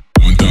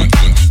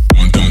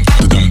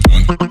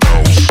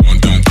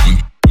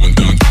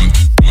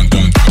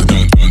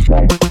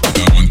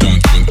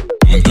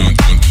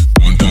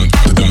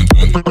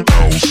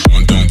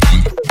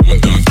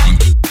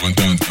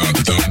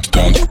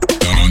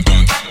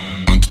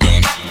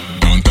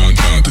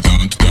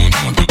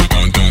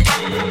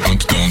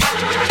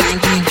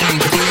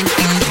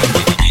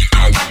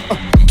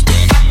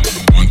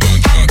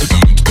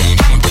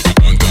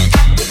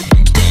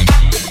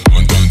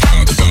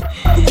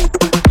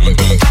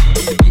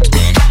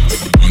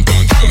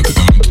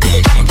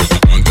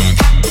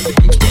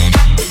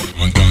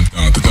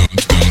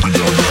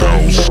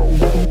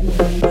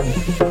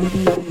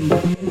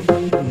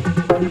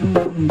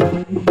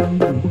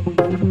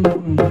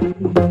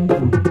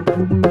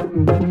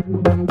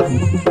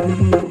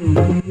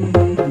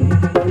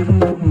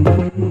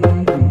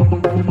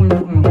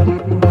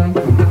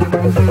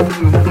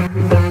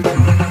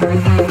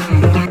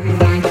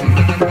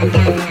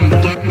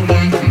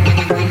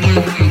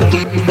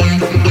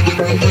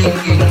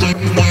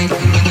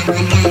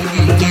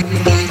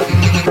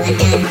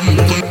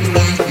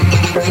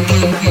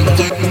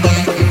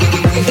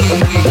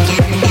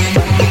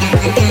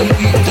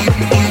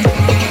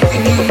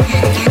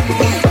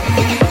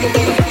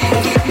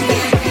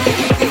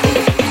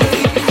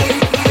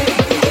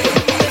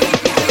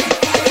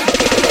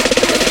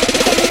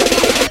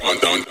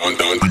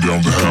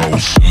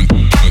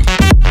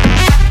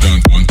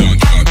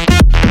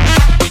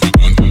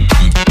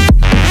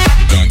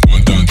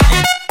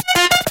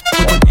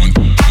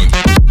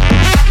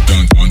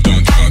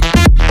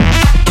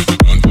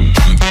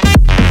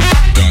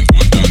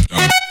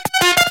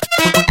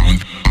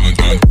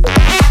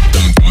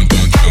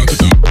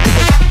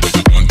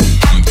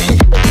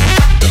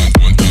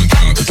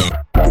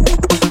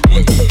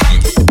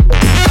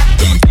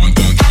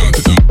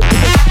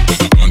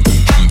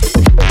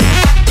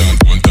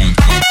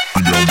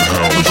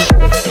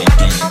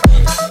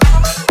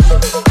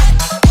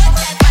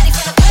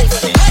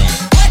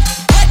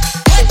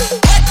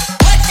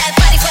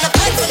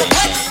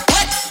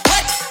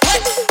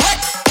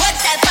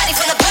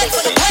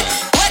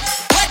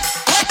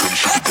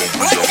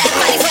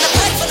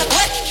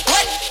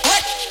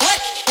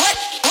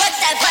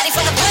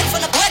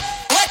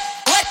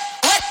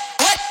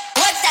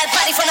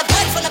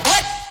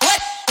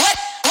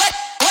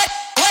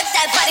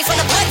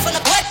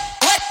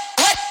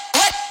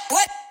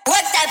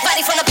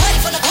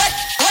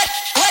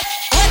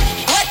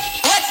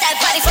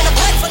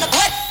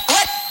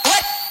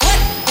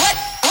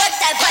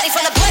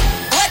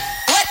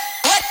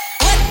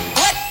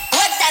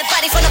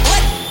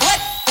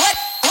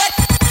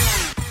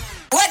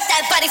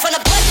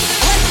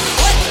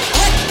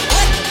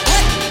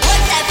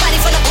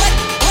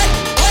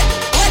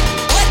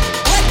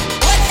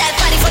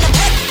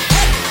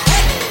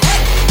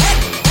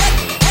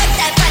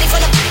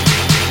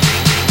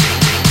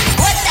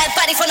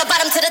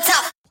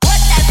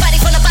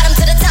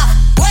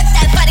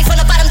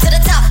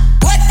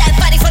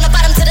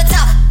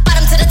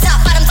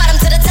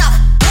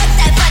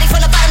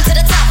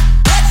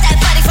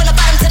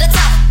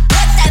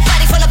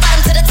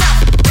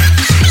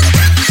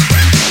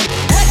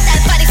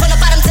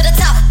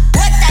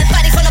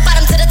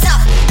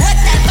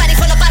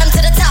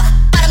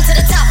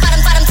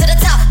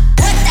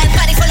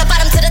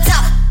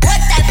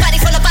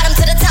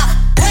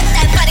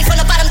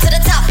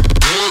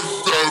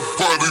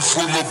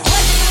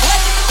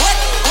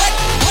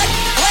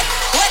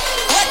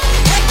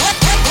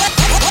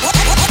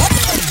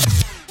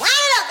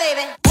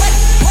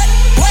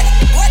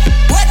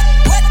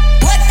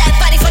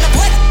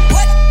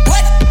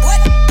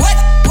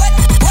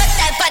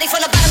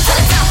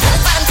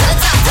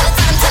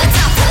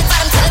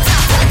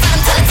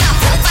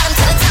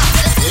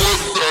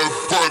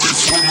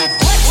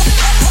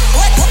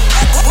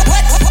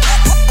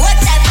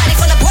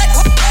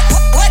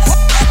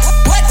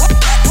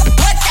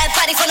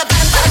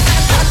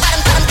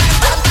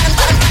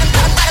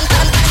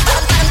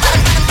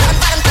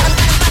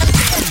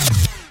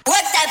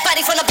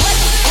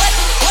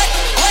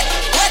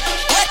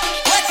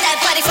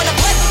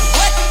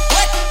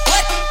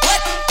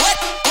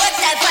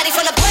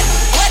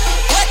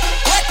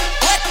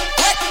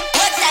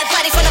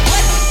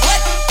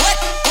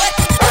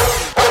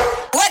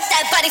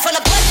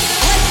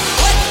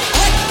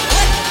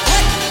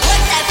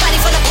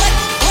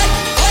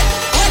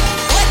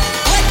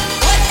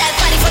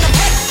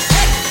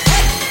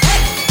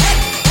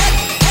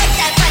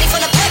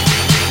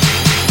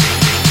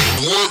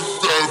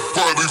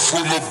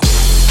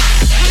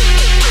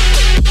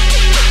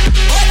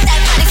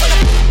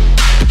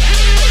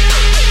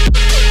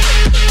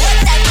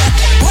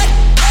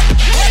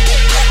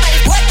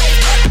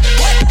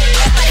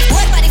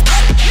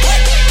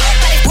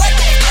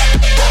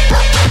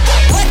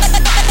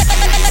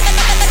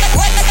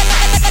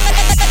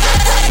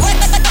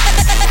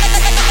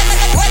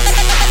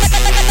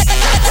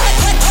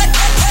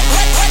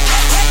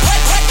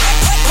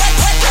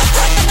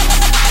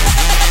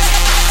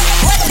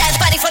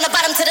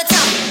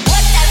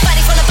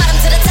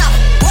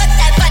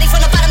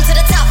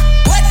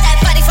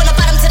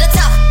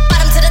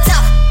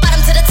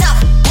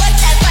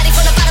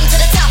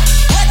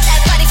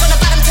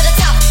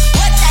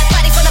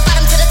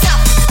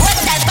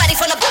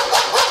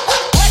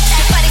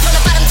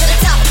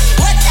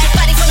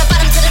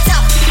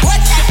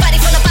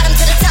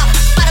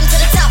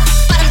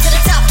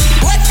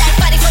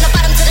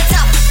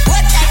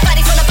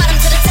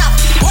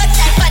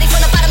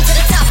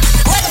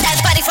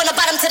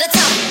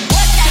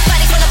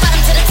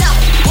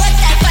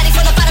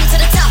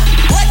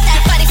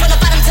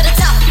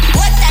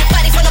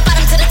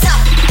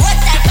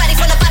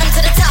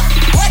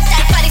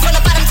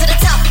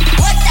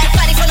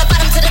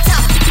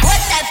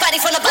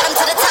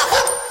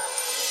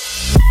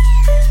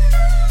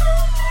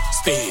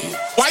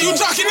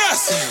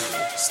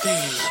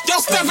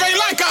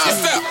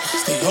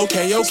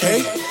 Okay. You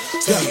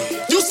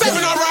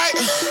stepping all right,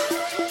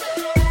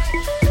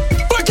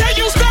 but can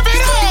you step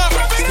it up?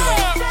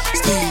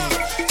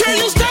 Can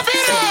you step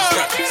it up?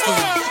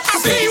 I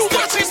see you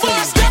watching,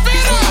 boy, step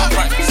it up.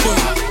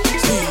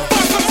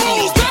 Bust some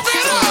moves, step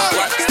it up.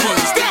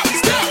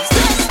 Step.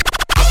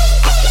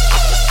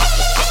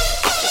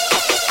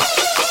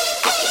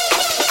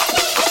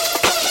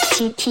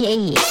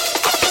 TTAE.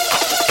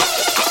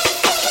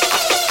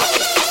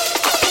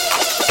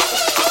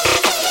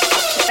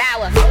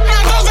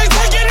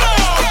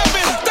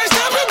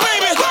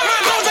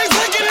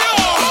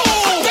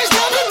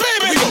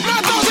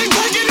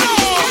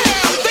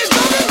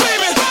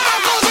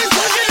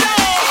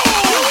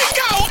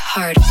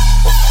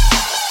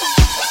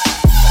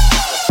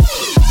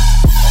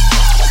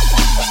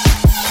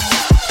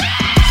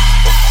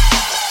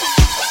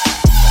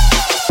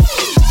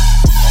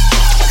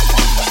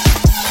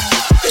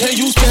 Can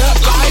you step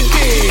like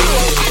this?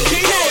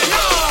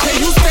 Can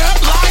you step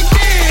like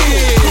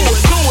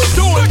this?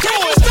 Do it. Can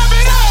you step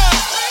it up?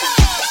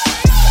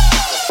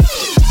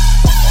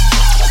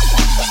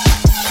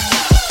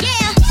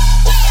 Yeah.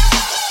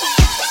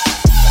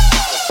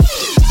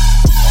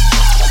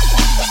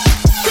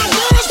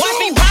 Watch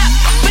me pop,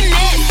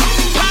 finesse,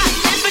 pop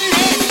and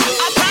finesse.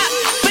 I pop,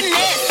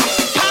 finesse,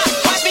 pop.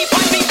 Watch me,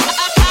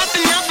 I pop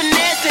and I'm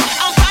finessing.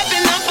 I'm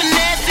popping, I'm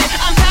finessing.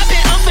 I'm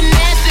popping, I'm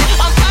finessing.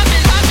 I'm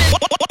popping.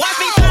 Watch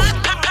me pop.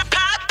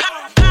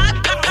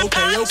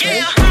 Okay.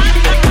 Yeah.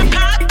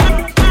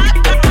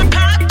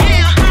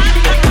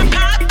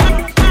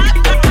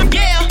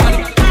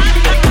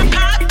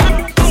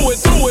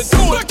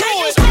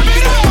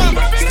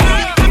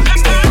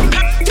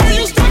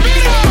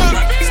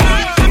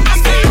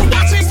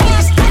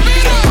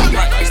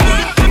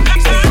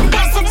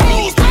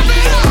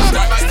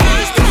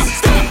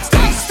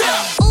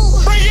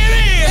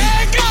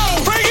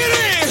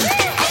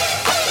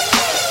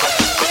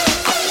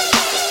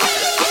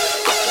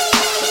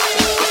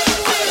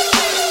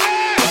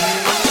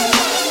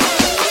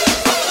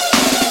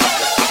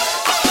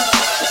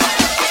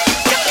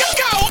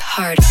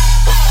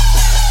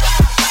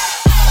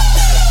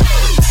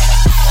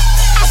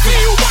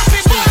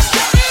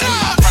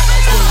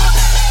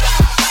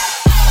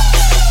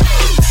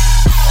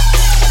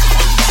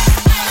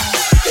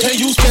 Can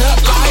you step